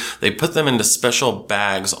too. They put them into special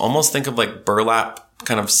bags, almost think of like burlap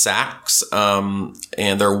kind of sacks, and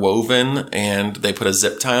they're woven, and they put a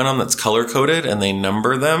zip tie on them that's color coded, and they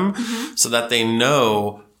number them so that they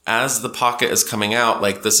know as the pocket is coming out,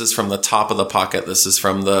 like, this is from the top of the pocket, this is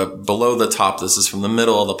from the below the top, this is from the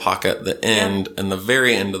middle of the pocket, the end, and the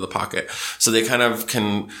very end of the pocket. So they kind of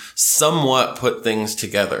can somewhat put things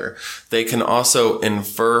together. They can also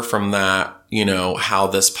infer from that, how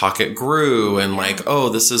this pocket grew, and like, oh,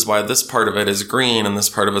 this is why this part of it is green, and this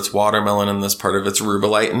part of it's watermelon, and this part of it's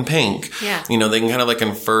rubellite and pink. Yeah. They can kind of like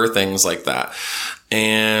infer things like that.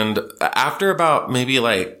 And after about maybe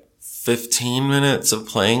like 15 minutes of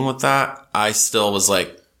playing with that, I still was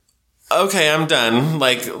like, okay, I'm done.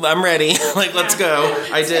 Like, I'm ready. Like, let's go.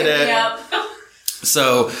 I did it. Yep.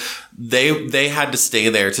 So they had to stay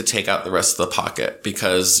there to take out the rest of the pocket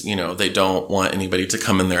because, they don't want anybody to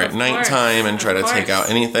come in there at nighttime and try to take out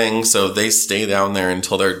anything. So they stay down there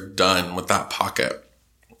until they're done with that pocket.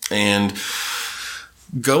 And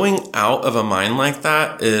going out of a mine like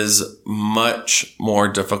that is much more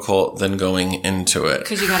difficult than going into it.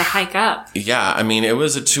 Because you got to hike up. Yeah. I mean, it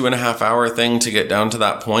was a 2.5 hour thing to get down to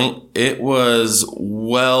that point. It was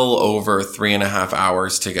well over 3.5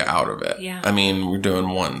 hours to get out of it. Yeah. I mean, we're doing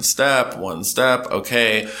one step.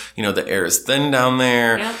 Okay. The air is thin down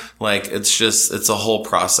there. Yep. Like, it's a whole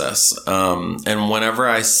process. And whenever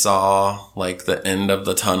I saw like the end of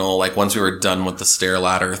the tunnel, like once we were done with the stair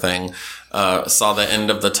ladder thing, saw the end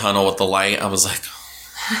of the tunnel with the light, I was like,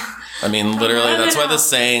 I mean, literally, that's why the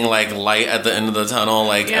saying, like, light at the end of the tunnel,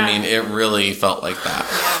 like, Yeah. I mean, it really felt like that.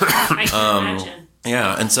 Yeah, I can imagine.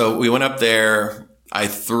 Yeah. And so we went up there. I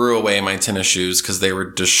threw away my tennis shoes because they were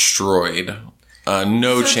destroyed.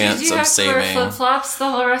 No chance did you of have saving. to wear flip-flops the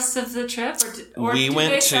whole rest of the trip? Or We did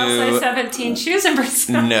went they sell to- size 17 shoes in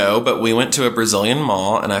Brazil? No, but we went to a Brazilian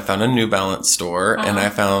mall and I found a New Balance store and I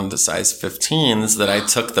found size 15s that I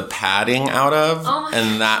took the padding out of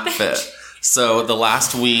and that fit. So the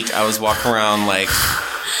last week I was walking around like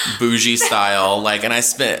bougie style, like,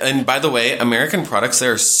 and by the way, American products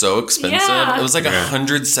there are so expensive. Yeah. It was like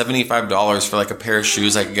 $175 for like a pair of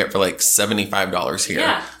shoes I could get for like $75 here.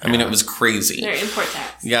 Yeah. I mean, it was crazy. Their import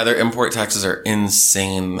tax. Yeah, their import taxes are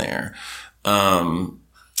insane there.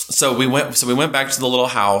 So we went back to the little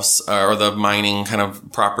house or the mining kind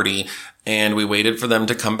of property, and we waited for them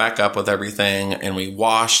to come back up with everything, and we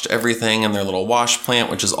washed everything in their little wash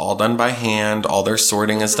plant, which is all done by hand. All their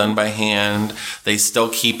sorting is done by hand. They still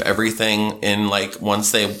keep everything in, like,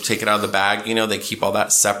 once they take it out of the bag, they keep all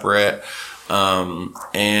that separate.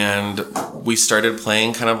 And we started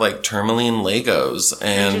playing kind of like tourmaline Legos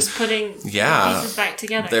and just putting pieces back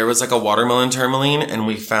together. There was like a watermelon tourmaline, and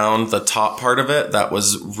we found the top part of it that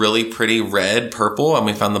was really pretty red, purple, and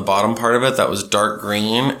we found the bottom part of it that was dark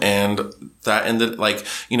green, and that ended like,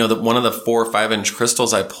 one of the 4 or 5 inch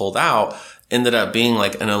crystals I pulled out ended up being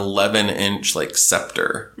like an 11-inch like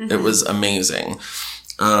scepter. Mm-hmm. It was amazing.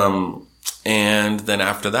 And then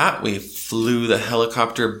after that, we flew the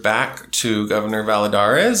helicopter back to Governor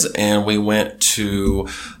Valadares, and we went to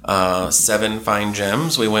 7 Fine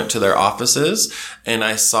Gems. We went to their offices, and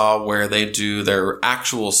I saw where they do their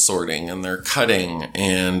actual sorting and their cutting,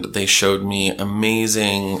 and they showed me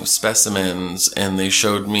amazing specimens, and they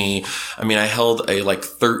showed me, I held a like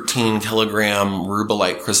 13 kilogram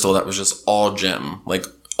rubellite crystal that was just all gem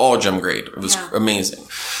grade. It was amazing.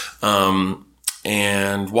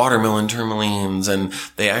 And watermelon tourmalines, and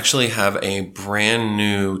they actually have a brand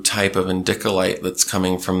new type of indicolite that's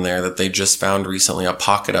coming from there that they just found recently, a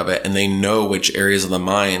pocket of it, and they know which areas of the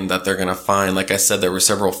mine that they're going to find. Like I said, there were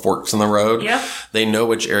several forks in the road. Yep. They know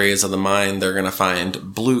which areas of the mine they're going to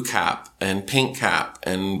find blue cap and pink cap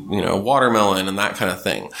and, watermelon and that kind of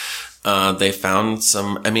thing. They found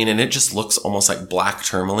some, and it just looks almost like black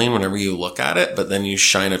tourmaline whenever you look at it, but then you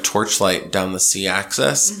shine a torchlight down the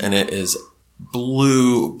C-axis, and it is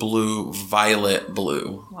blue, violet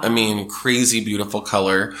blue. Wow. Crazy beautiful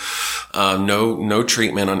color. No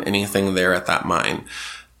treatment on anything there at that mine.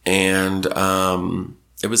 And,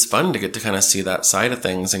 it was fun to get to kind of see that side of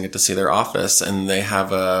things and get to see their office. And they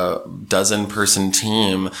have a 12-person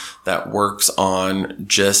team that works on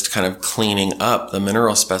just kind of cleaning up the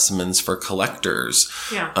mineral specimens for collectors.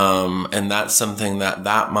 Yeah. And that's something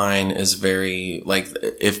that mine is very, like,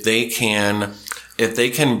 if if they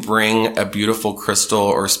can bring a beautiful crystal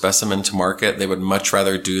or specimen to market, they would much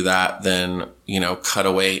rather do that than, cut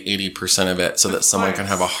away 80% of it so that someone can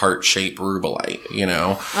have a heart-shaped rubellite,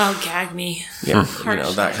 Oh, gag me. Yeah,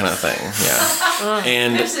 that kind of thing. Yeah.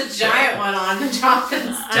 And there's a giant one on the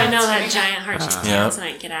Jonathan's desk. I know that giant heart-shaped yeah.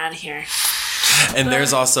 tonight. Get out of here. And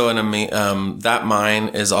there's also that mine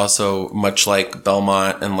is also much like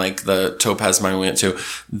Belmont and like the Topaz mine we went to.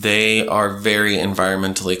 They are very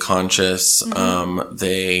environmentally conscious.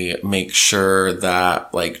 They make sure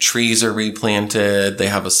that like trees are replanted. They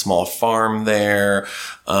have a small farm there.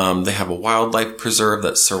 They have a wildlife preserve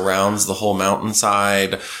that surrounds the whole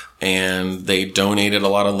mountainside. And they donated a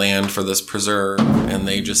lot of land for this preserve, and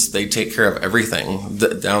they take care of everything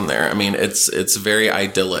down there. I mean, it's very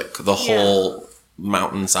idyllic. The whole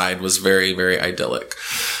mountainside was very, very idyllic.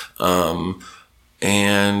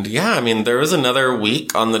 And yeah, I mean, there was another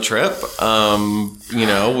week on the trip.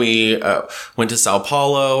 We went to Sao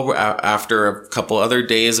Paulo after a couple other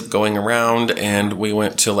days of going around, and we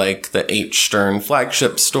went to like the H. Stern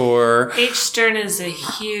flagship store. H. Stern is a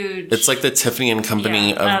huge... It's like the Tiffany &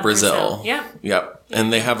 Company of Brazil. Yep.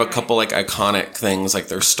 And they have a couple like iconic things like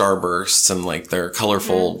their starbursts and like their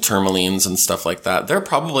colorful tourmalines and stuff like that. They're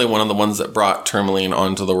probably one of the ones that brought tourmaline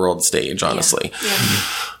onto the world stage, honestly.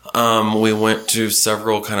 We went to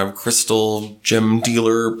several kind of crystal gem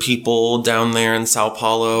dealer people down there in Sao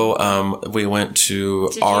Paulo. We went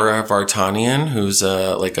to Ara Vartanian, who's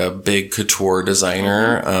a big couture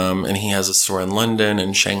designer. And he has a store in London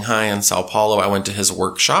and Shanghai and Sao Paulo. I went to his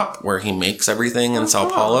workshop where he makes everything in Sao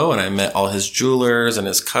Paulo, and I met all his jewelers and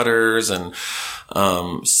his cutters and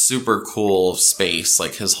super cool space,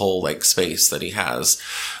 like his whole like space that he has.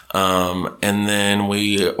 And then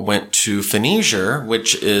we went to Phoenicia,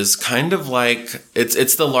 which is kind of like,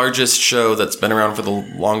 it's the largest show that's been around for the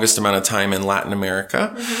longest amount of time in Latin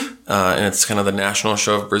America. And it's kind of the national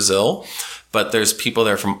show of Brazil. But there's people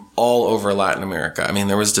there from all over Latin America. I mean,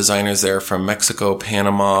 there was designers there from Mexico,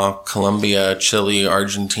 Panama, Colombia, Chile,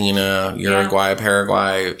 Argentina, Uruguay,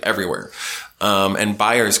 Paraguay, everywhere. And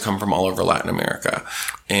buyers come from all over Latin America.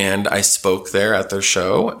 And I spoke there at their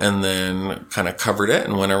show and then kind of covered it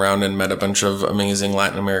and went around and met a bunch of amazing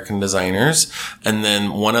Latin American designers. And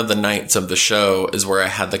then one of the nights of the show is where I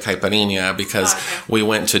had the caipirinha because we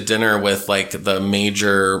went to dinner with like the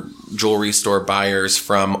major jewelry store buyers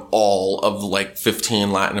from all of like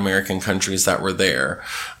 15 Latin American countries that were there.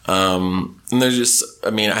 And there's just,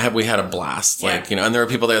 we had a blast, and there were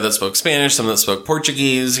people there that spoke Spanish, some that spoke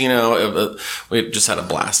Portuguese, we just had a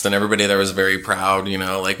blast, and everybody there was very proud,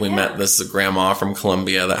 we met this grandma from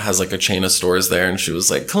Colombia that has like a chain of stores there, and she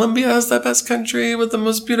was like, Colombia is the best country with the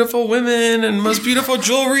most beautiful women and most beautiful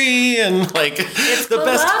jewelry and like the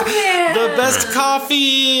best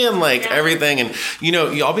coffee and like everything. And,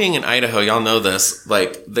 y'all being in Idaho, y'all know this,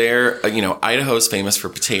 like Idaho is famous for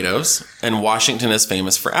potatoes and Washington is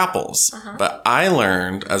famous for apples. But I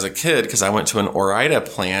learned as a kid, because I went to an Ore-Ida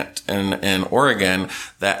plant in Oregon,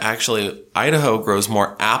 that actually Idaho grows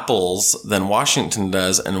more apples than Washington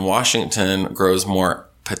does, and Washington grows more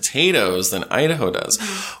potatoes than Idaho does.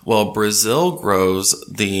 Well, Brazil grows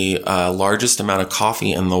the largest amount of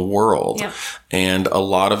coffee in the world. And a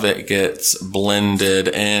lot of it gets blended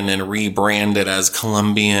in and rebranded as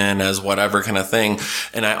Colombian, as whatever kind of thing.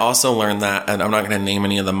 And I also learned that, and I'm not going to name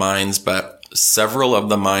any of the mines, but several of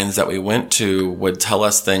the mines that we went to would tell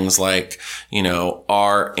us things like,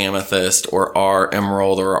 our amethyst or our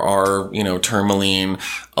emerald or our, tourmaline,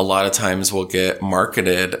 a lot of times will get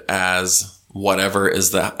marketed as whatever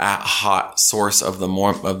is the hot source of the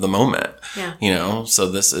moment.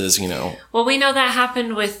 So this is, Well, we know that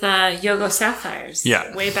happened with Yogo sapphires.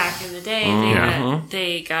 Way back in the day,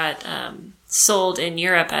 they got sold in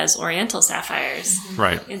Europe as Oriental sapphires,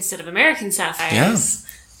 instead of American sapphires.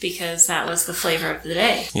 Because that was the flavor of the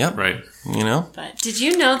day. But did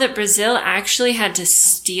you know that Brazil actually had to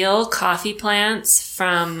steal coffee plants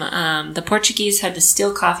from, the Portuguese had to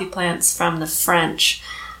steal coffee plants from the French.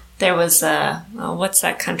 There was what's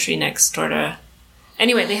that country next door to?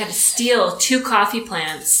 Anyway, they had to steal 2 coffee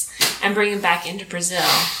plants and bring them back into Brazil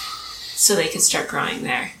so they could start growing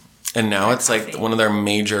there. And now it's like one of their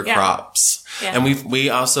major crops. And we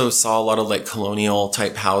also saw a lot of like colonial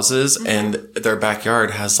type houses, and their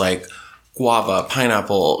backyard has like guava,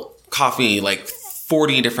 pineapple, coffee, like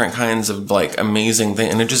 40 different kinds of like amazing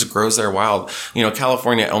things, and it just grows there wild.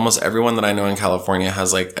 California, almost everyone that I know in California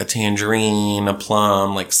has like a tangerine, a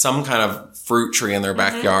plum, like some kind of fruit tree in their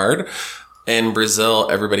backyard. In Brazil,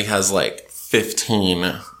 everybody has like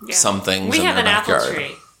 15 somethings in their backyard. We have an apple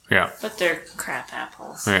tree. But they're crap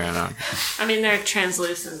apples. No. They're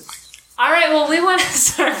translucent. All right, well, we want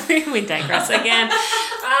to we digress again.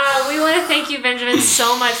 We want to thank you, Benjamin,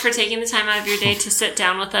 so much for taking the time out of your day to sit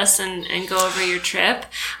down with us and go over your trip.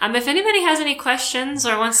 If anybody has any questions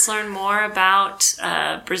or wants to learn more about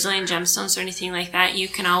Brazilian gemstones or anything like that, you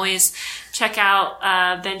can always check out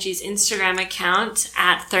Benji's Instagram account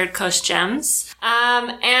at Third Coast Gems.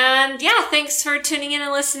 And yeah, thanks for tuning in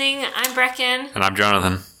and listening. I'm Brecken. And I'm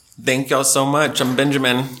Jonathan. Thank y'all so much. I'm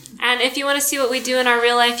Benjamin. And if you want to see what we do in our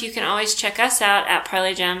real life, you can always check us out at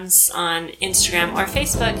Parley Gems on Instagram or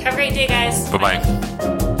Facebook. Have a great day, guys. Bye-bye.